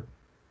barrister.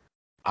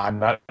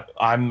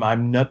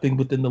 I'm nothing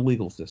within the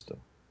legal system.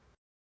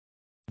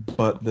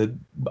 But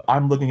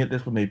I'm looking at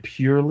this from a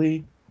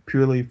purely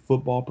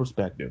football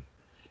perspective.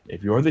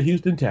 If you're the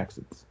Houston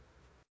Texans,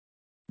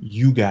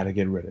 you got to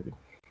get rid of him.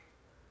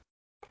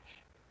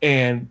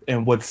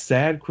 And what's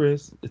sad,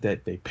 Chris, is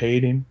that they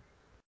paid him,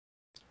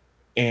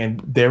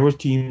 and there was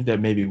teams that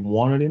maybe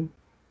wanted him.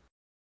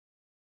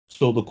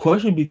 So the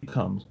question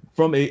becomes,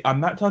 I'm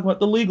not talking about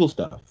the legal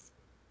stuff,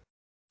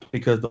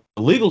 because the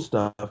legal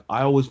stuff,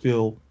 I always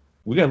feel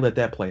we got to let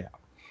that play out,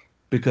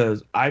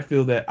 because I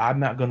feel that I'm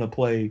not going to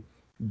play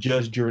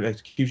judge, jury,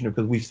 executioner,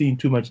 because we've seen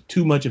too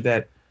much of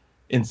that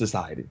in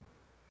society,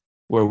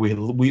 where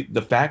we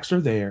the facts are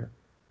there,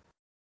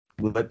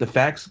 we let the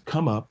facts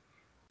come up,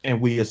 and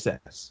we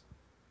assess.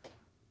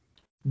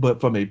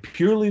 But from a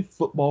purely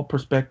football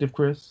perspective,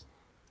 Chris,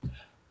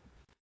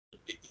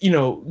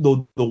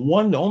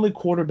 the only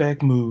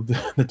quarterback move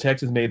the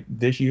Texans made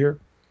this year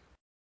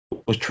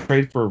was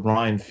trade for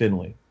Ryan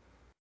Finley.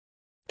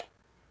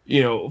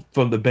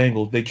 From the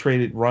Bengals, they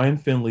traded Ryan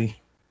Finley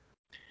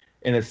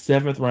and a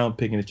 7th round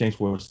pick in exchange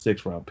for a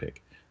 6th round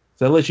pick.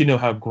 So that lets you know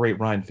how great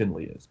Ryan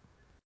Finley is.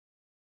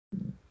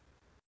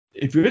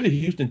 If you're the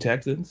Houston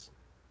Texans,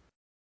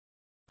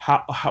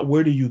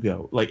 where do you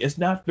go? Like, it's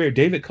not fair.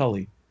 David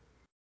Culley,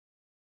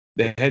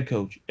 the head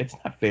coach, it's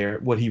not fair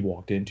what he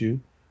walked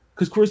into.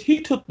 Because, of course, he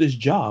took this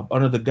job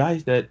under the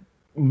guys that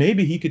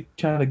maybe he could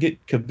try to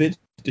get convinced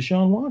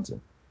Deshaun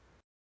Watson.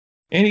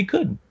 And he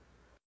couldn't.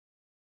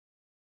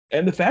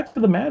 And the fact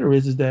of the matter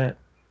is that,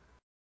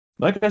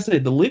 like I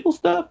said, the legal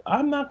stuff,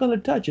 I'm not going to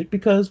touch it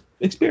because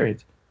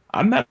experience.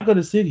 I'm not going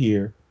to sit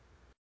here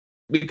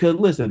because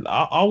listen,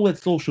 I'll let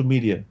social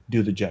media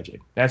do the judging.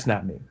 That's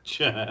not me.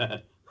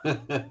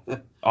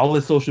 I'll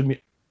let social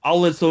media. I'll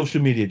let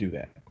social media do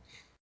that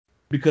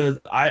because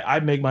I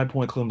make my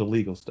point clear on the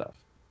legal stuff.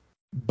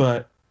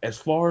 But as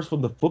far as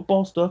from the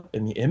football stuff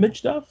and the image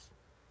stuff,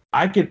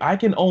 I can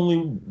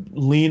only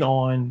lean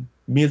on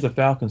me as a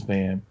Falcons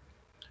fan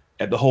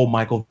at the whole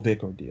Michael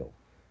Vick ordeal.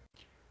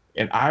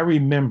 And I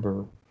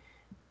remember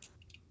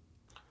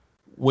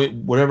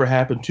whatever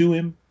happened to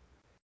him,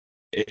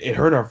 it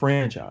hurt our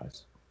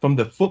franchise from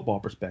the football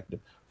perspective.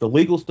 The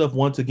legal stuff,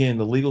 once again,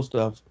 the legal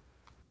stuff,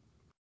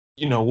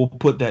 we'll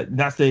put that,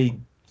 not say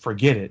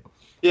forget it.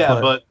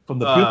 Yeah, but from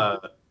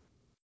the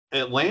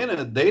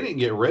Atlanta, they didn't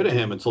get rid of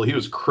him until he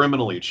was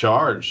criminally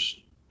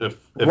charged. If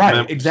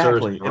right,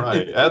 exactly.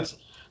 Right. That's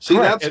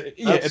my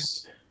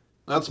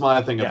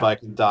thing. Yeah. If I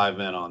can dive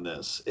in on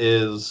this,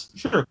 is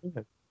sure.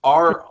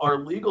 Our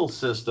legal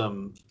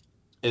system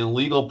and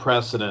legal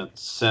precedent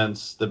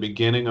since the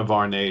beginning of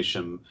our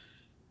nation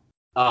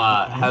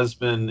has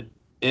been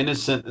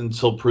innocent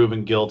until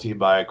proven guilty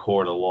by a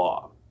court of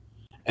law,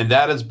 and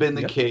that has been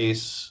the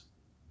case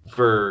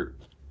for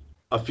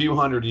a few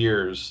hundred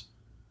years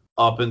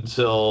up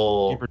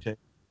until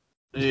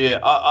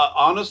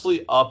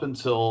honestly up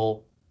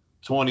until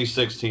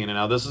 2016. And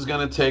now this is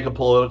going to take a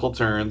political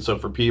turn, so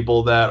for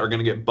people that are going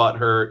to get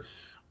butthurt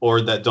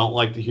or that don't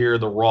like to hear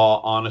the raw,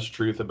 honest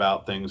truth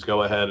about things,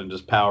 go ahead and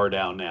just power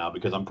down now,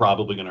 because I'm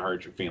probably going to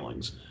hurt your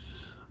feelings.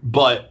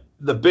 But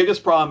the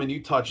biggest problem, and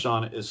you touched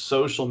on it, is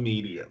social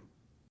media.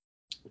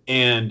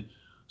 And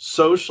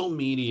social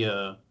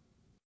media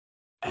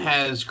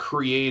has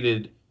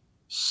created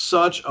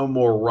such a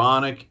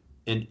moronic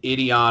and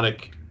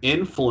idiotic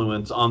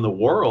influence on the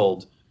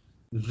world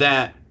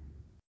that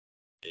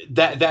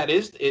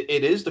is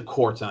the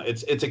court now.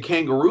 It's a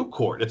kangaroo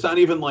court. It's not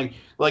even like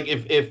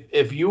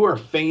if you are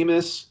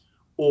famous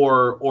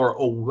or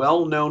a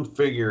well-known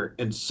figure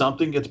and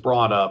something gets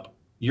brought up,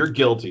 you're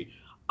guilty.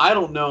 I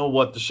don't know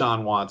what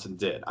Deshaun Watson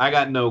did. I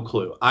got no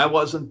clue. I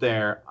wasn't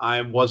there.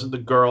 I wasn't the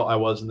girl. I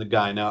wasn't the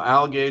guy. Now,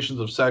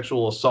 allegations of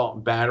sexual assault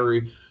and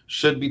battery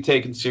should be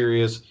taken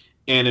serious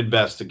and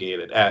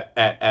investigated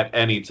at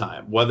any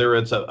time, whether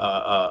it's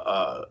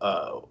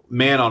a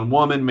man on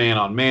woman, man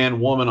on man,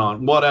 woman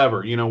on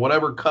whatever,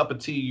 whatever cup of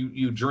tea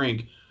you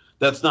drink,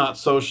 that's not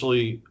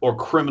socially or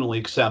criminally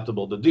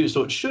acceptable to do.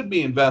 So it should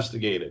be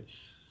investigated.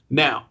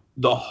 Now,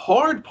 the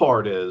hard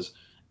part is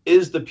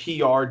the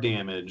PR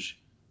damage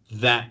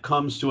that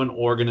comes to an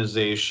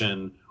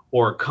organization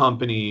or a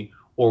company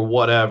or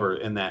whatever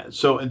in that.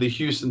 So in the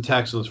Houston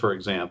Texans, for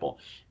example,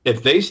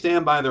 if they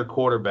stand by their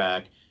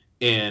quarterback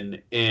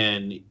and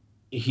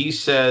he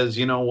says,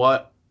 you know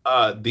what,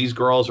 these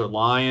girls are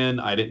lying,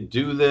 I didn't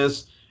do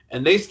this,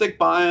 and they stick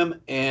by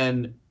him,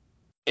 and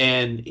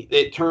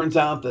it turns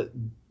out that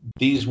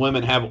these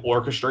women have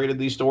orchestrated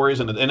these stories,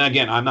 and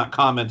again, I'm not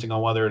commenting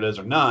on whether it is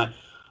or not,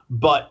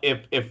 but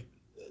if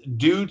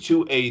due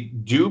to a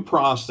due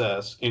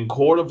process in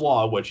court of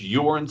law, which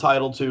you are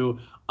entitled to,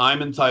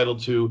 I'm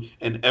entitled to,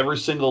 and every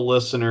single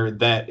listener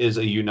that is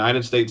a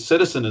United States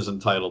citizen is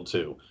entitled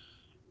to,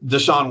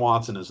 Deshaun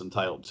Watson is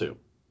entitled to.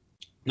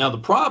 Now, the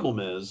problem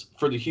is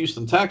for the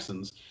Houston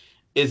Texans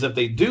is if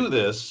they do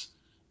this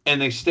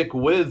and they stick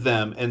with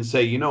them and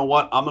say, you know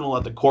what, I'm going to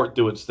let the court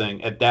do its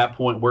thing. At that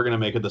point, we're going to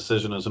make a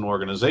decision as an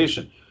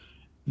organization.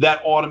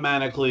 That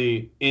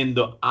automatically, in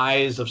the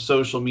eyes of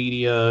social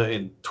media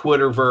and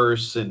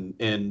Twitterverse and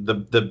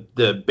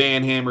the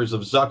banhammers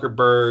of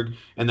Zuckerberg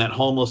and that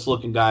homeless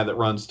looking guy that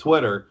runs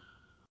Twitter,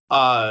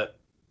 that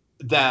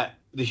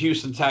the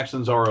Houston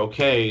Texans are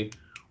okay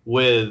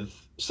with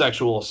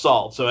sexual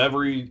assault. So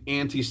every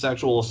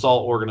anti-sexual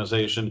assault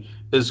organization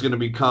is going to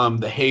become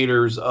the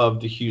haters of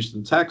the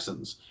Houston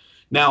Texans.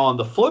 Now, on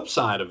the flip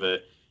side of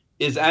it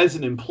is, as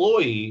an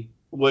employee,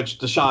 which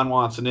Deshaun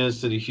Watson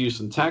is to the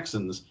Houston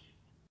Texans,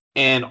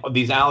 and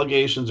these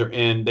allegations are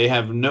in, they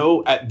have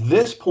no, at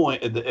this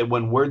point,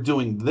 when we're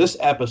doing this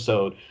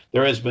episode,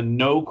 there has been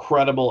no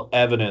credible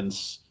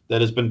evidence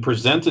that has been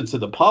presented to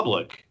the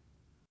public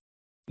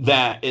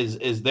that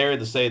is there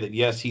to say that,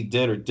 yes, he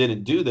did or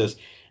didn't do this.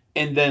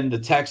 And then the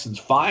Texans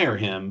fire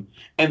him,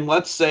 and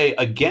let's say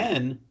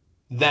again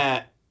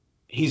that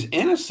he's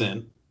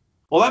innocent.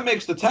 Well, that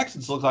makes the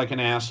Texans look like an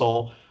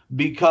asshole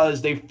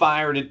because they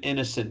fired an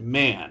innocent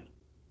man.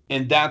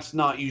 And that's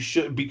not, you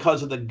should,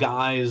 because of the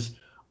guise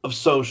of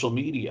social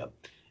media.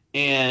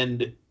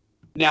 And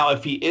now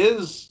if he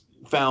is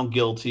found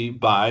guilty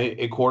by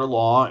a court of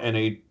law and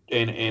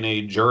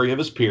a jury of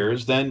his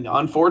peers, then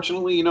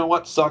unfortunately, you know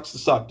what? Sucks to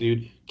suck,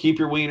 dude. Keep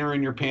your wiener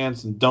in your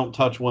pants and don't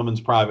touch women's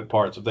private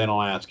parts if they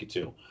don't ask you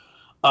to.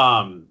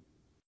 And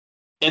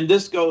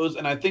this goes,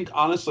 and I think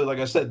honestly, like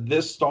I said,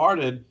 this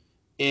started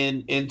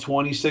in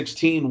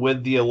 2016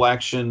 with the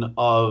election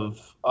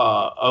of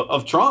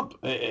Trump,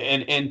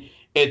 and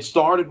it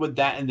started with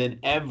that, and then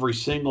every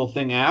single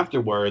thing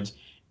afterwards.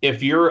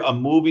 If you're a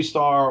movie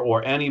star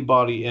or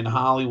anybody in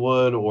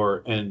Hollywood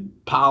or in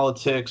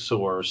politics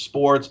or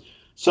sports,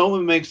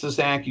 someone makes this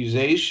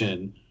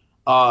accusation,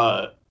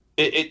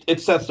 it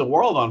sets the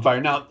world on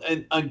fire. Now,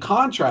 in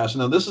contrast,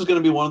 now this is going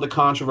to be one of the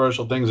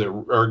controversial things that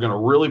are going to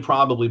really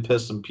probably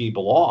piss some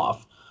people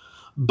off.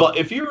 But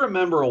if you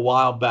remember a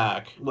while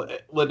back,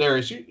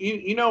 Ladarius,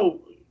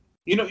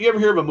 you ever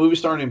hear of a movie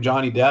star named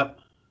Johnny Depp?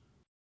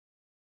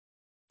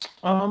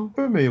 I'm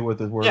familiar with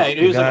his work. Yeah,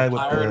 he was like a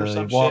pirate or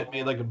some shit,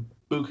 made like a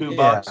buku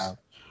bucks.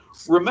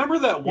 Remember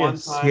that one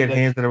time he had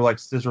hands that were like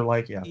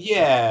scissor-like?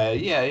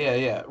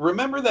 Yeah.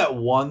 Remember that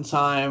one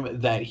time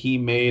that he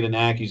made an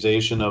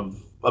accusation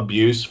of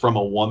abuse from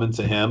a woman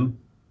to him?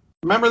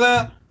 Remember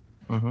that?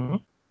 Mm-hmm.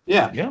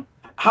 Yeah.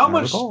 How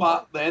much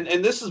spot? And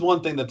this is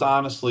one thing that's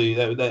honestly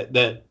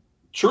that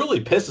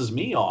truly pisses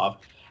me off.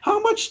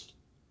 How much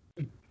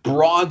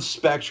broad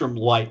spectrum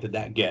light did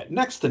that get?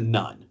 Next to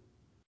none.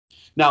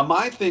 Now,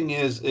 my thing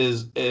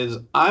is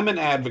I'm an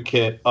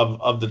advocate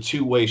of the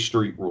two-way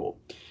street rule.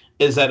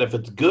 Is that if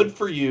it's good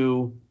for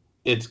you,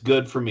 it's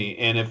good for me.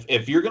 And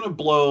if you're going to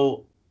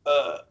blow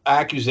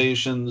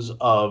accusations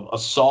of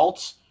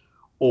assault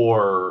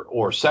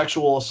or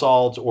sexual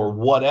assault or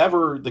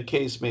whatever the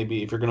case may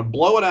be, if you're going to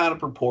blow it out of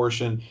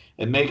proportion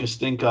and make a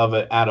stink of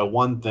it out of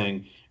one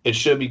thing, it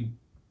should be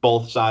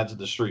both sides of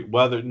the street.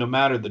 No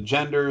matter the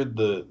gender,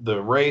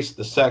 the race,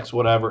 the sex,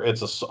 whatever,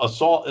 it's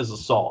assault is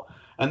assault.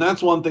 And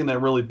that's one thing that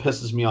really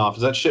pisses me off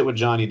is that shit with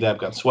Johnny Depp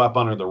got swept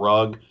under the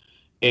rug.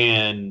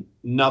 And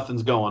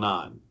nothing's going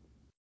on.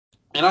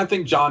 And I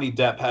think Johnny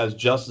Depp has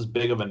just as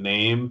big of a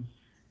name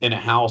in a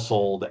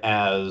household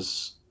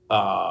as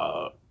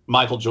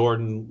Michael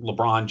Jordan,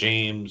 LeBron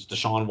James,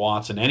 Deshaun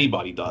Watson,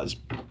 anybody does.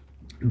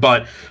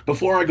 But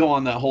before I go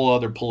on that whole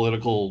other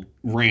political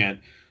rant,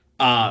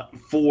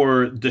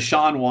 for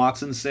Deshaun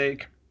Watson's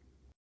sake,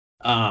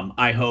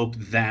 I hope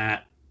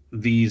that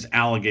these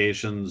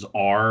allegations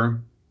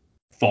are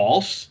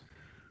false.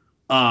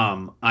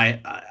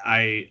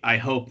 I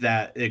hope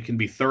that it can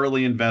be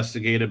thoroughly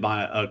investigated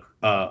by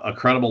a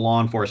credible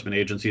law enforcement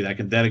agency that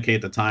can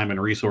dedicate the time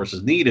and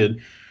resources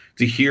needed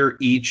to hear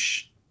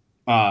each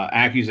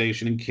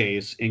accusation and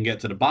case and get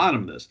to the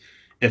bottom of this.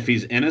 If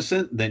he's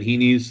innocent, then he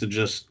needs to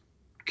just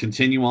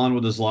continue on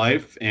with his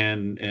life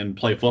and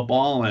play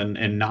football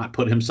and not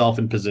put himself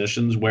in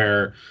positions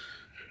where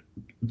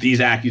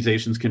these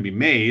accusations can be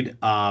made.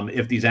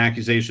 If these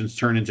accusations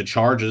turn into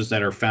charges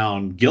that are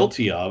found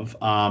guilty of,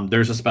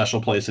 there's a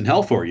special place in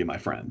hell for you, my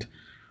friend.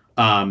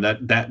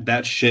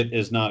 That shit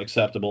is not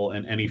acceptable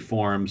in any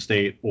form,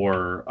 state,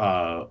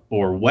 or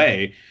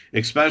way.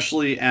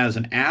 Especially as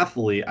an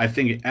athlete, I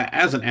think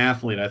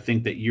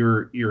that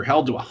you're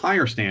held to a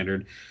higher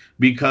standard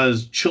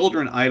because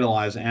children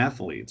idolize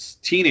athletes,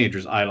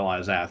 teenagers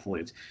idolize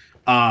athletes.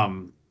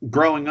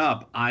 Growing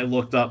up, I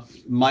looked up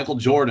Michael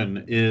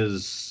Jordan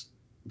is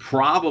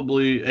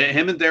probably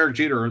him and Derek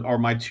Jeter are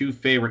my two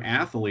favorite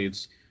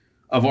athletes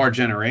of our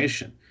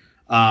generation.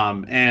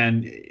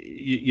 And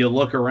you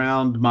look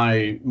around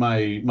my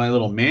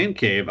little man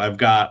cave. I've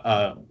got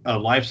a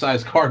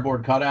life-size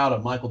cardboard cutout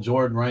of Michael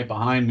Jordan right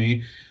behind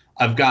me.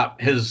 I've got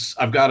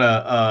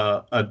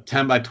a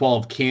 10 by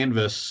 12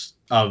 canvas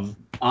of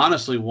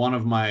honestly one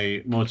of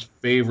my most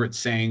favorite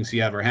sayings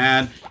he ever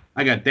had.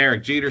 I got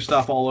Derek Jeter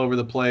stuff all over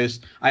the place.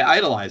 I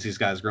idolized these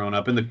guys growing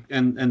up, and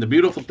the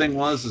beautiful thing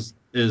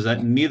is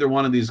that neither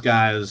one of these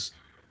guys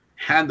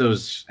had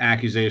those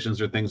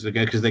accusations or things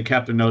because they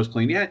kept their nose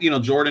clean. Yeah,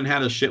 Jordan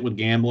had his shit with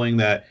gambling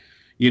that,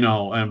 and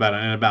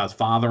about his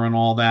father and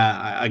all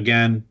that.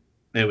 Again,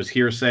 it was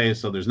hearsay,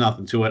 so there's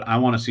nothing to it. I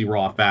want to see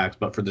raw facts.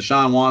 But for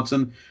Deshaun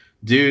Watson,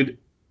 dude,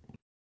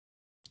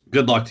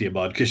 good luck to you,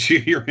 bud, because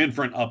you're in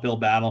for an uphill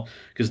battle.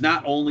 Because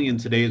not only in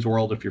today's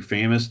world, if you're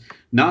famous,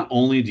 not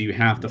only do you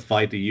have to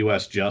fight the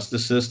U.S.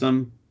 justice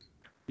system,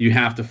 you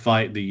have to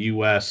fight the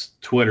U.S.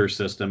 Twitter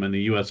system and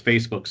the U.S.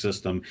 Facebook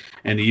system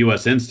and the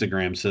U.S.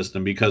 Instagram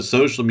system, because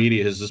social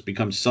media has just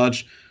become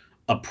such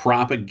a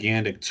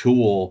propagandic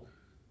tool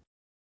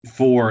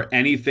for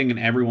anything and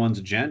everyone's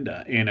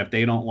agenda. And if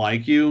they don't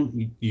like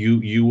you,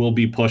 you will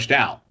be pushed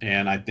out.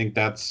 And I think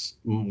that's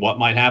what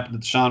might happen to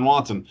Deshaun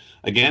Watson.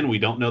 Again, we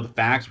don't know the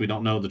facts. We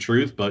don't know the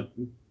truth, but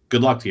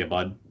good luck to you,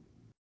 bud.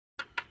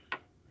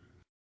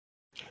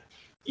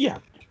 Yeah.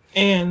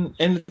 And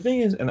the thing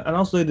is, and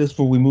I'll say this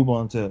before we move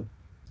on to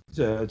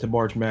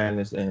March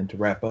Madness and to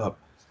wrap up,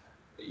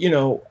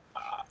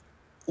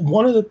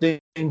 one of the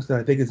things that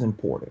I think is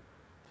important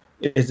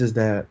is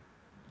that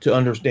to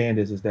understand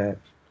is that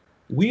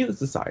we as a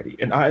society,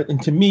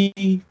 and to me,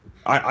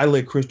 I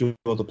let Chris do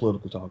all the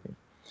political talking.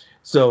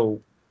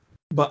 So,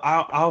 but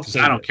I'll say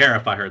I don't care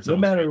if I heard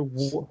something. No matter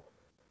what,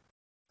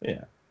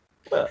 yeah,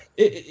 but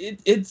he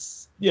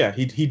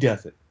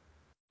does it.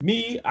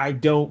 Me, I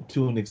don't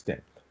to an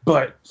extent.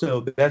 But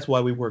so that's why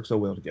we work so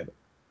well together,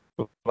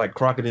 like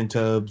Crockett and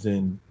Tubbs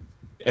and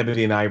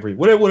Ebony and Ivory,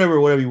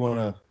 whatever you want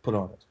to put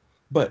on it.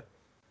 But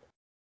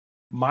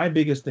my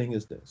biggest thing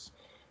is this: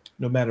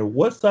 no matter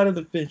what side of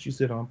the fence you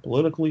sit on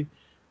politically,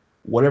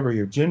 whatever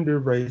your gender,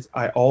 race,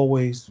 I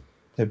always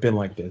have been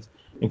like this.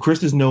 And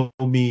Chris has known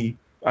me.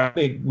 I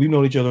think we've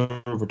known each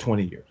other for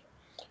 20 years.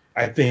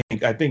 I think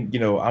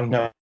I'm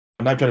not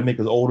not trying to make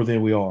us older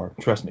than we are,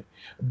 trust me.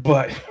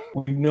 But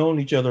we've known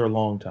each other a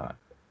long time.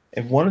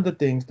 And one of the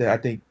things that I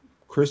think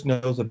Chris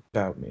knows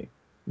about me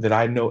that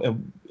I know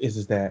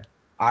is that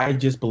I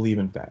just believe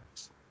in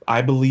facts.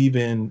 I believe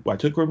I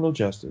took criminal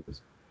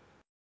justice.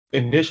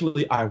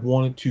 Initially, I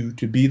wanted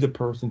to be the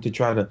person to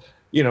try to,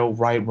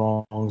 right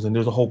wrongs. And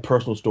there's a whole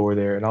personal story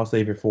there. And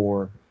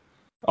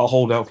I'll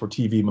hold out for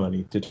TV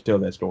money to tell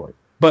that story.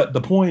 But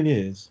the point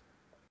is,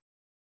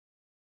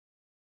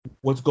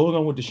 what's going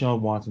on with Deshaun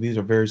Watson, these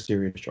are very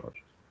serious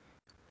charges.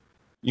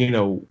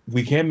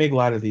 We can't make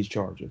light of these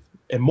charges.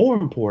 And more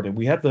important,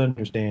 we have to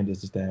understand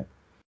is that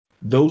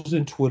those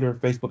in Twitter,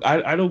 Facebook,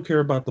 I don't care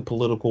about the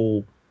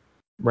political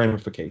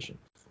ramifications.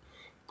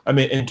 I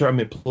mean,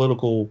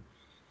 political,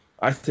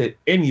 I said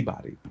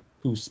anybody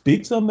who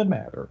speaks on the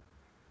matter,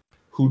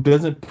 who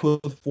doesn't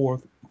put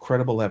forth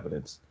credible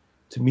evidence,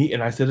 to me,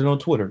 and I said it on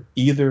Twitter,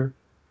 either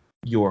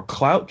you're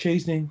clout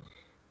chasing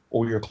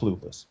or you're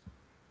clueless.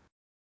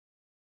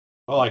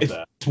 I like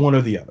that. It's one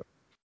or the other.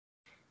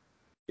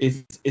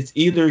 It's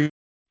either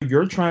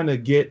you're trying to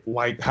get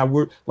like how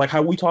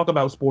we talk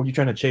about sports, you're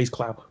trying to chase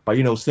clout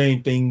by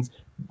saying things,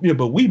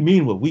 but we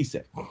mean what we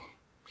say.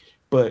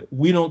 But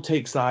we don't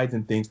take sides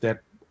in things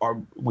that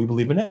we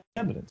believe in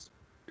evidence.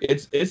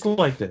 It's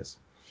like this.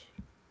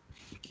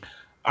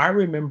 I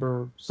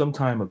remember some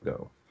time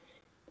ago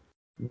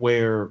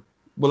where,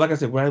 well, like I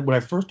said, when I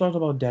first talked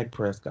about Dak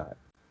Prescott,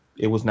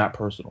 it was not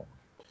personal.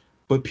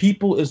 But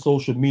people in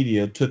social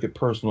media took it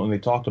personal, and they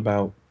talked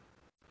about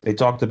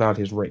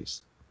his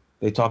race.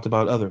 They talked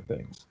about other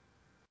things.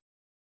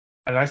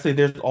 And I say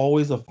there's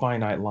always a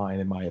finite line,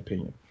 in my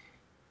opinion.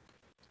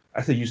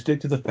 I say you stick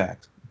to the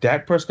facts.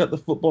 Dak Prescott, the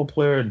football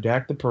player, and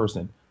Dak the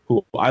person,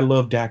 who I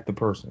love Dak the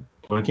person.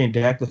 When I came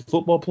Dak the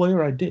football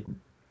player, I didn't.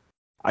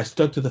 I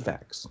stuck to the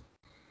facts.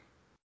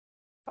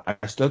 I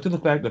stuck to the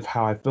fact of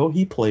how I felt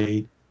he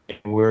played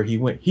and where he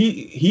went.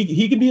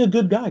 He can be a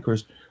good guy,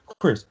 Chris.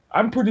 Chris,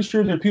 I'm pretty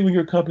sure there are people in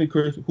your company,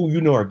 Chris,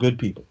 who are good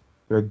people.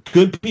 They're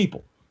good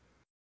people.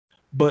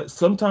 But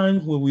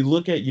sometimes when we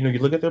look at, you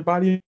look at their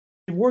body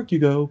of work, you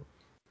go,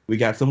 we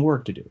got some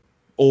work to do.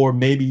 Or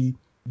maybe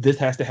this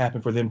has to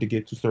happen for them to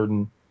get to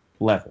certain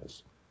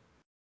levels.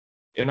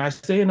 And I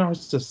say in our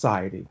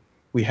society,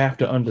 we have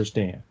to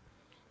understand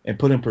and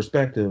put in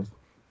perspective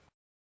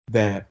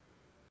that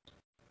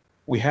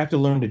we have to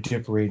learn to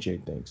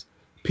differentiate things.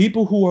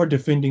 People who are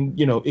defending,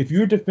 if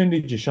you're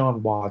defending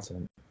Deshaun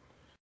Watson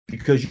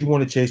because you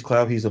want to chase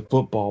clout, he's a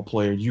football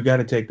player, you got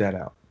to take that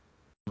out.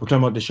 We're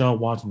talking about Deshaun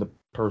Watson, the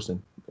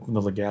person, from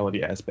the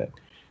legality aspect.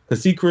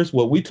 Because see, Chris,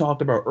 what we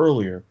talked about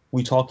earlier,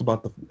 we talked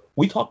about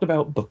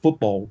the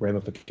football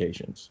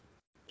ramifications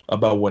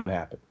about what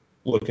happened,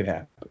 what could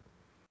happen,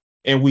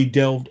 and we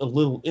delved a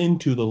little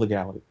into the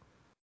legality.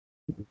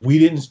 We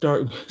didn't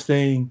start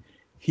saying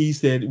he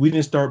said. We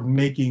didn't start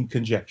making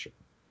conjecture,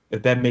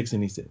 if that makes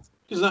any sense.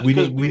 We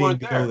didn't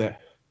go there.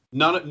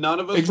 None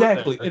of us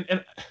exactly.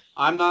 And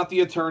I'm not the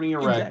attorney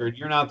of record.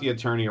 You're not the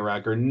attorney of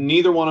record.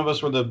 Neither one of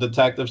us were the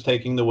detectives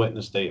taking the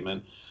witness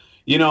statement.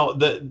 One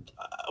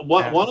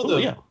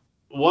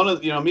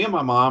of me and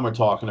my mom were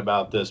talking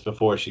about this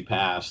before she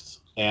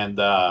passed, and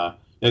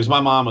because my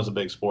mom was a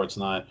big sports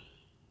nut,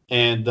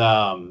 and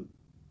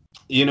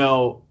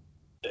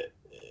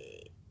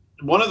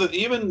one of the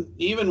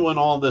even when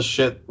all this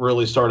shit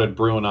really started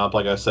brewing up,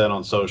 like I said,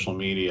 on social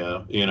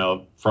media,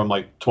 from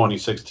like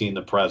 2016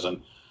 to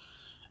present,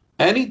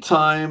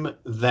 anytime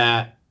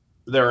that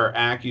there are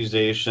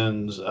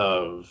accusations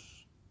of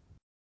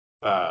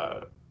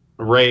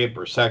rape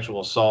or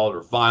sexual assault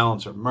or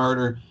violence or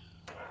murder,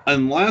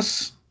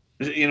 unless,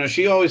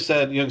 she always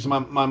said, because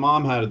my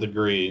mom had a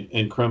degree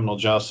in criminal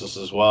justice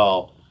as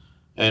well,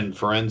 and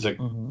forensic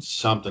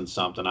something,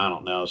 I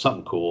don't know,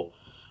 something cool.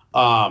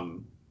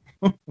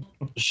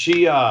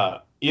 She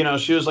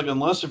was like,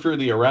 unless if you're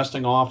the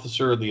arresting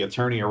officer or the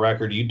attorney of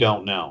record, you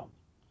don't know.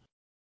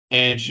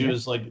 And she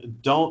was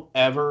like, don't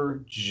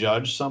ever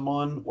judge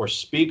someone or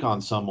speak on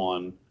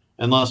someone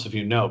unless if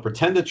you know.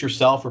 Pretend it's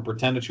yourself or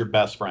pretend it's your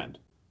best friend.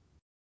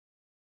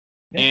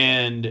 Yeah.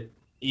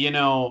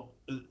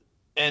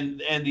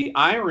 And, and the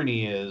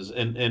irony is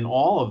in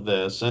all of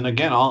this, and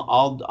again,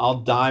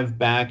 I'll dive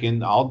back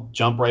in, I'll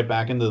jump right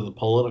back into the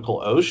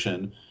political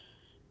ocean,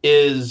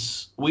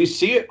 is we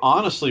see it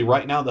honestly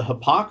right now, the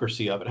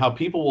hypocrisy of it, how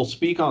people will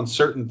speak on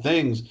certain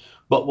things,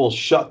 but will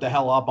shut the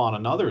hell up on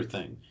another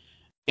thing.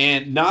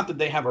 And not that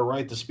they have a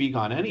right to speak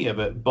on any of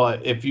it,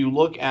 but if you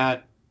look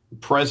at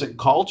present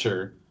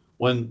culture,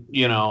 when,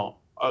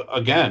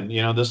 again,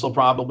 this will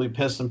probably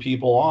piss some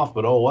people off,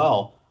 but oh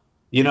well.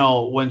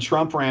 When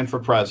Trump ran for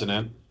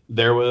president,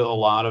 there were a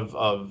lot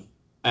of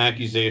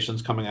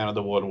accusations coming out of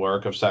the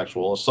woodwork of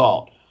sexual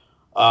assault.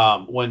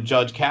 When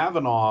Judge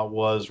Kavanaugh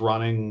was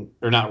when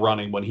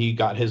he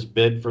got his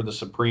bid for the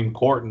Supreme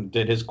Court and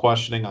did his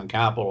questioning on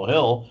Capitol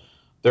Hill,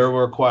 there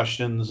were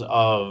questions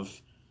of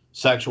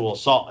sexual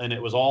assault, and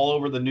it was all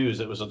over the news.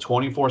 It was a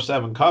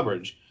 24/7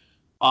 coverage.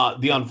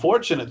 The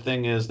unfortunate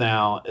thing is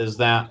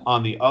that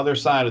on the other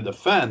side of the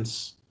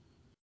fence,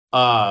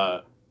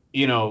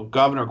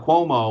 Governor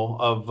Cuomo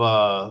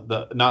of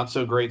the not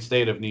so great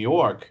state of New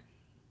York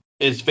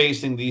is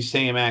facing these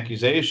same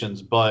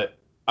accusations, but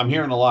I'm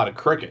hearing a lot of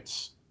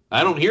crickets.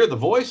 I don't hear the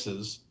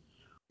voices,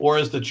 or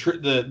as the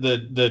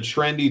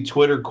trendy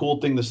Twitter cool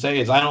thing to say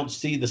is I don't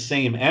see the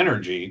same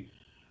energy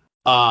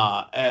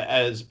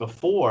as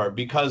before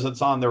because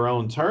it's on their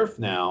own turf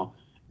now.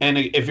 And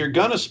if you're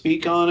gonna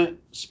speak on it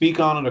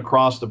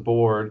across the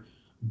board.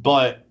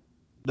 But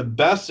the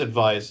best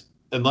advice,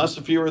 unless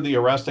if you were the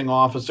arresting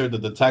officer, the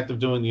detective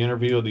doing the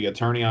interview, or the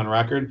attorney on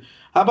record,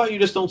 how about you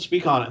just don't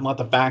speak on it and let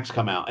the facts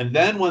come out? And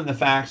then when the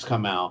facts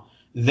come out,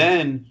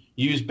 then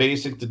use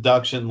basic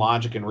deduction,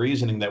 logic, and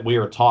reasoning that we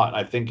are taught,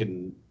 I think,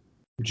 in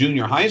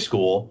junior high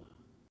school,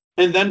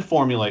 and then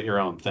formulate your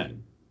own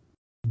thing.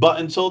 But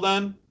until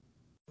then,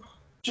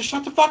 just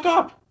shut the fuck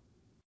up.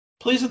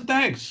 Please and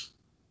thanks.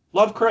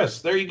 Love,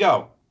 Chris. There you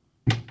go.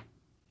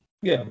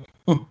 Yeah.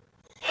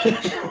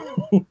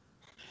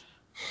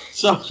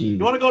 So, Jeez.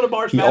 You want to go to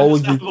March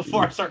Madness now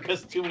before I start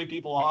pissing too many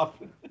people off?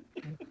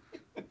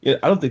 Yeah,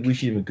 I don't think we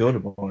should even go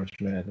to March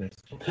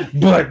Madness.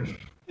 But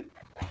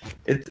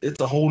it's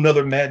a whole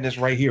nother madness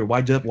right here.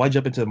 Why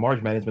jump into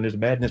March Madness when there's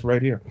madness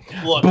right here?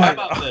 Look, how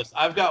about this?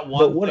 I've got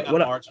one thing on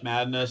March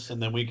Madness,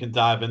 and then we can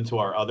dive into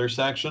our other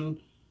section,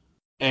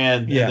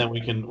 and then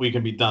we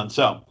can be done.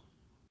 So,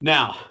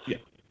 now,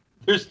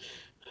 there's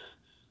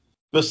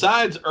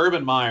besides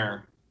Urban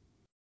Meyer,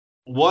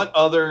 what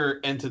other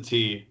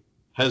entity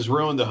has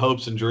ruined the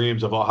hopes and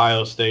dreams of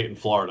Ohio State and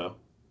Florida?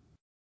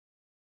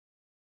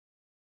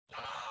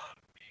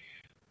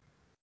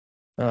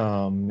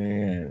 Oh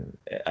man,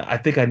 I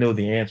think I know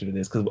the answer to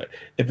this because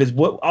if it's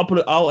what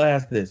I'll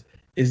ask this: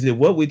 is it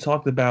what we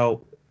talked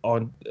about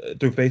on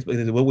through Facebook?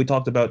 Is it what we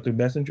talked about through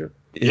Messenger?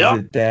 Is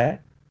it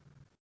that?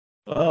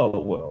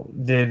 Oh well,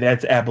 then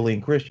that's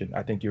Abilene Christian.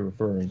 I think you're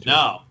referring to.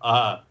 No,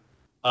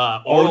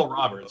 Oral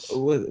Roberts.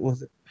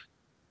 Was it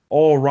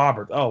Oral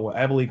Roberts? Oh, well,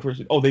 Abilene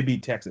Christian. Oh, they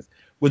beat Texas.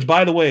 Which,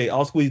 by the way,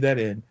 I'll squeeze that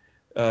in.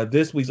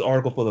 This week's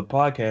article for the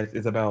podcast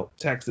is about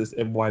Texas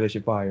and why they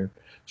should fire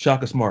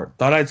Shaka Smart.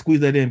 Thought I'd squeeze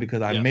that in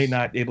because I may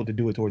not be able to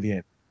do it toward the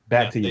end.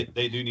 Back to you.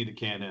 They do need to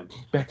can him.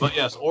 But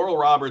yes, Oral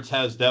Roberts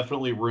has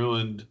definitely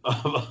ruined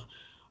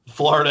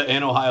Florida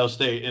and Ohio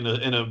State in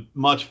a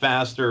much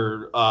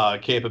faster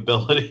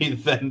capability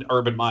than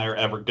Urban Meyer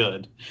ever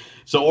could.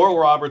 So Oral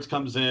Roberts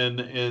comes in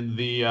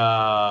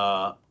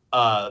the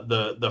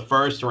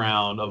first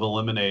round of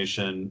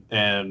elimination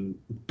and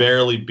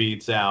barely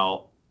beats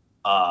out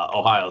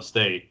Ohio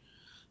State.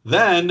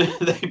 Then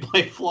they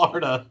play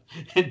Florida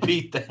and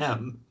beat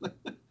them.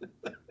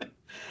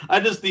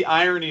 The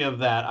irony of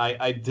that,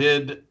 I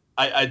did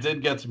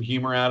get some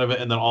humor out of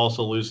it, and then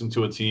also losing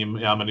to a team.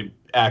 I'm going to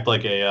act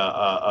like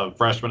a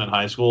freshman in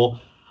high school,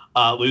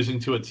 losing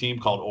to a team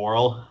called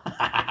Oral.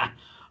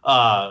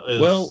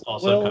 Is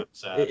also kind of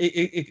sad.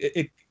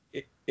 It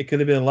could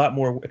have been a lot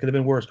more. It could have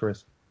been worse,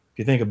 Chris. If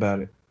you think about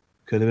it,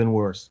 could have been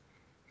worse.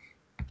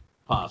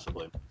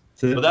 Possibly.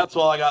 But that's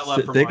all I got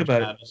left for March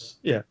Madness.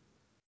 Yeah.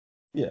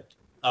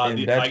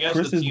 That's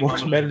Chris's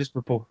March Madness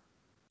report.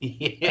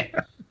 Yeah.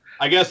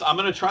 I guess I'm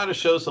going to try to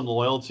show some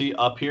loyalty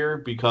up here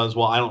because,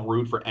 I don't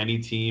root for any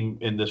team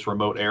in this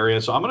remote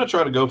area. So I'm going to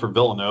try to go for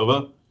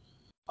Villanova.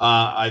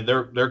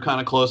 They're kind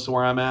of close to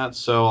where I'm at.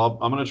 So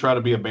I'm going to try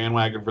to be a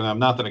bandwagon for them.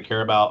 Not that I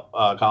care about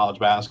college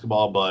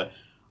basketball, but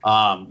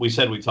we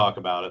said we'd talk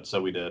about it.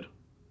 So we did.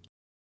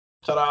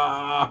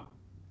 Ta-da!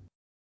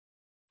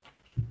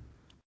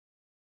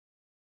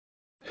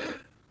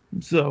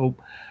 So,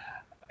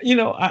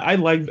 I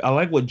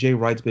like what Jay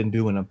Wright's been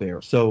doing up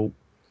there. So,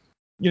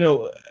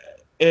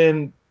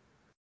 and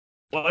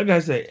like I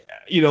say,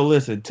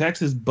 listen,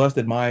 Texas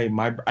busted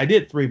my. I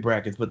did 3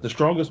 brackets, but the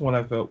strongest one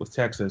I felt was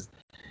Texas,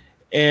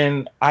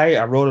 and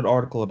I wrote an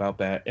article about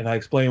that, and I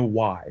explained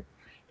why,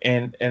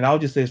 and I'll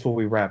just say this before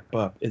we wrap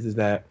up is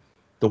that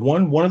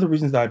one of the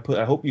reasons that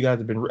I hope you guys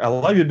have been, a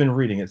lot of you have been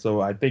reading it, so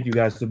I thank you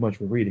guys so much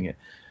for reading it.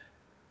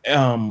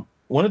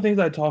 One of the things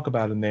I talk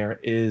about in there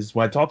is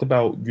when I talked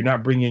about you're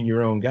not bringing in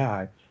your own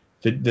guy,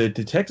 the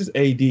Texas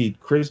AD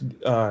Chris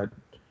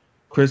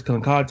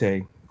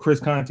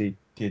Conte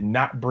did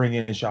not bring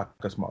in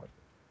Shaka Smart.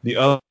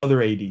 The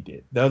other AD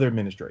did, the other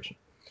administration.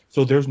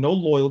 So there's no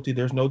loyalty,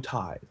 there's no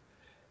ties.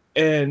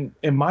 And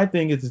my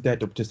thing is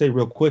that to say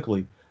real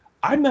quickly,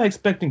 I'm not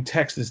expecting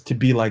Texas to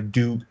be like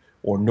Duke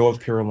or North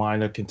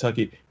Carolina,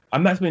 Kentucky.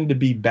 I'm not expecting to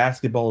be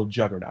basketball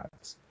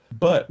juggernauts.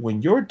 But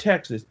when you're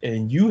Texas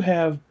and you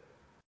have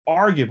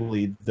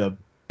arguably the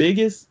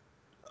biggest,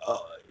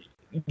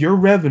 your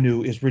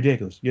revenue is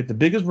ridiculous. You have the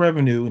biggest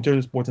revenue in terms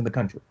of sports in the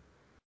country.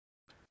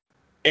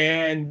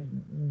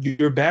 And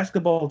your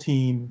basketball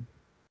team,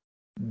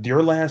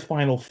 your last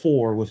Final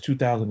Four was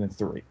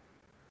 2003.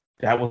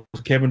 That was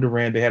Kevin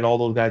Durant. They had all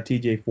those guys,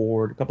 TJ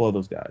Ford, a couple of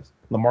those guys,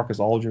 LaMarcus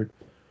Aldridge.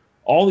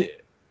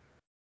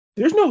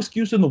 There's no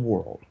excuse in the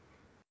world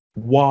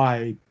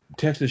why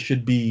Texas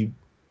should be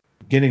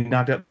getting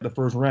knocked out in the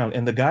first round.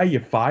 And the guy you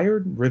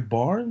fired, Rick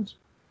Barnes,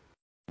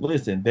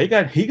 listen, he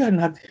got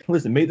knocked.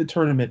 Listen, made the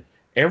tournament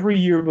every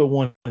year but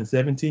one in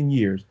 17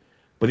 years,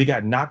 but he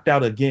got knocked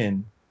out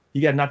again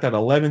He got knocked out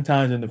 11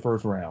 times in the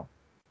first round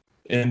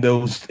in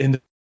those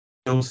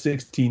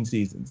 16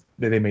 seasons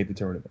that they made the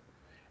tournament.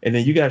 And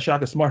then you got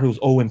Shaka Smart, who's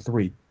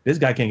 0-3. This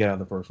guy can't get out of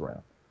the first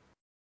round.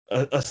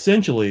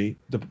 Essentially,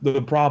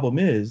 the problem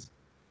is,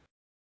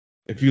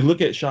 if you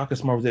look at Shaka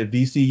Smart was at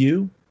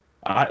VCU,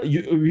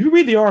 you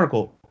read the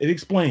article, it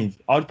explains.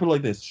 I'll just put it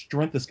like this: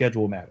 strength of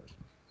schedule matters.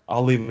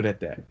 I'll leave it at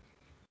that.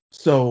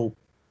 So,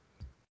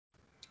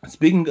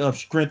 speaking of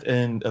strength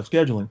and of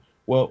scheduling,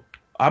 well,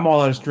 I'm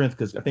all out of strength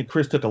because I think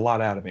Chris took a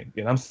lot out of me,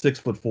 and I'm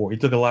 6'4". He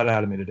took a lot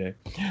out of me today,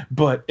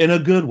 but in a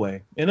good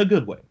way.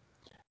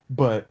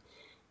 But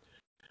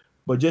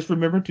just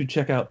remember to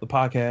check out the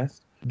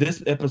podcast,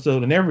 this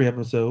episode and every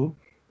episode,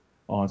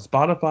 on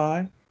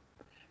Spotify,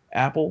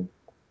 Apple,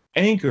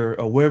 Anchor,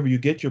 or wherever you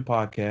get your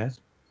podcast.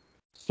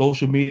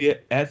 Social media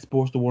at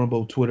Sports to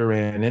Warrenbo, Twitter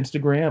and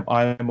Instagram.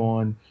 I am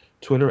on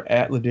Twitter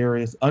at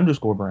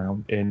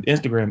Ladarius_Brown and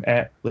Instagram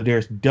at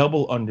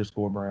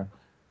Ladarius_Brown.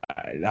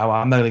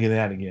 I'm not going to get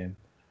that again.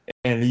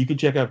 And you can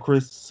check out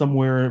Chris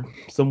somewhere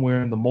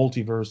in the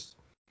multiverse.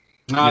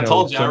 No, I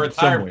told you I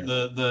retired from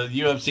the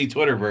UFC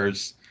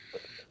Twitterverse.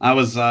 I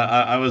was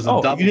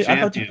a double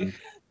champion.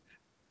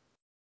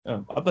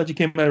 I thought you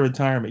came out of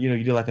retirement. You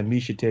did like a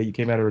Misha Tate. You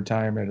came out of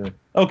retirement.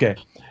 Okay.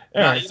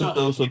 All right.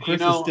 So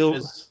Chris is still.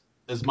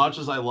 As much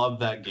as I love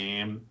that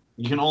game,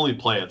 you can only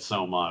play it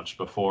so much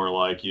before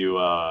like you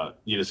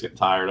just get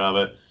tired of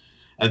it.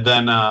 And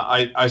then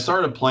I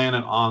started playing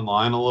it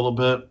online a little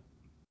bit,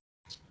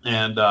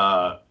 and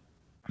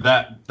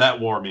that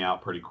wore me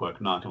out pretty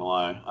quick. Not gonna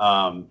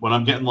lie. When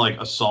I'm getting like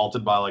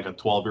assaulted by like a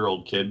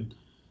 12-year-old kid,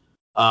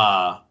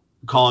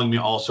 calling me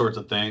all sorts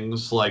of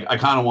things, like I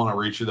kind of want to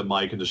reach through the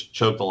mic and just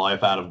choke the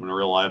life out of him in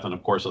real life, and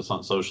of course that's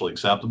not socially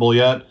acceptable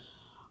yet.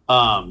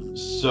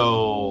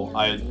 So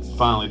I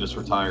finally just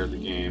retired the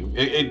game.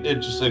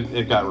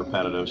 It got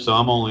repetitive. So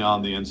I'm only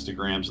on the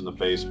Instagrams and the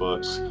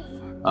Facebooks.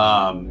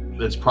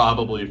 It's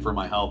probably for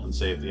my health and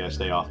safety I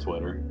stay off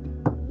Twitter.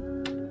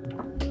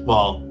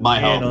 Well, my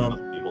health and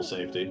other people's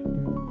safety.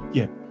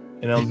 Yeah.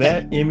 And on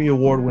that Emmy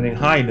Award-winning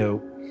high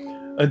note,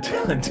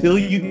 until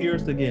you hear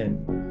us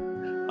again,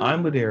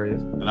 I'm Ladarius.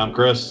 And I'm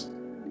Chris.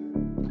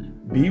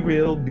 Be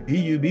real, be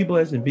you, be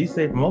blessed, and be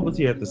safe from all of us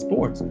here at the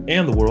Sports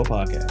and the World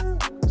Podcast.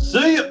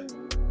 See ya!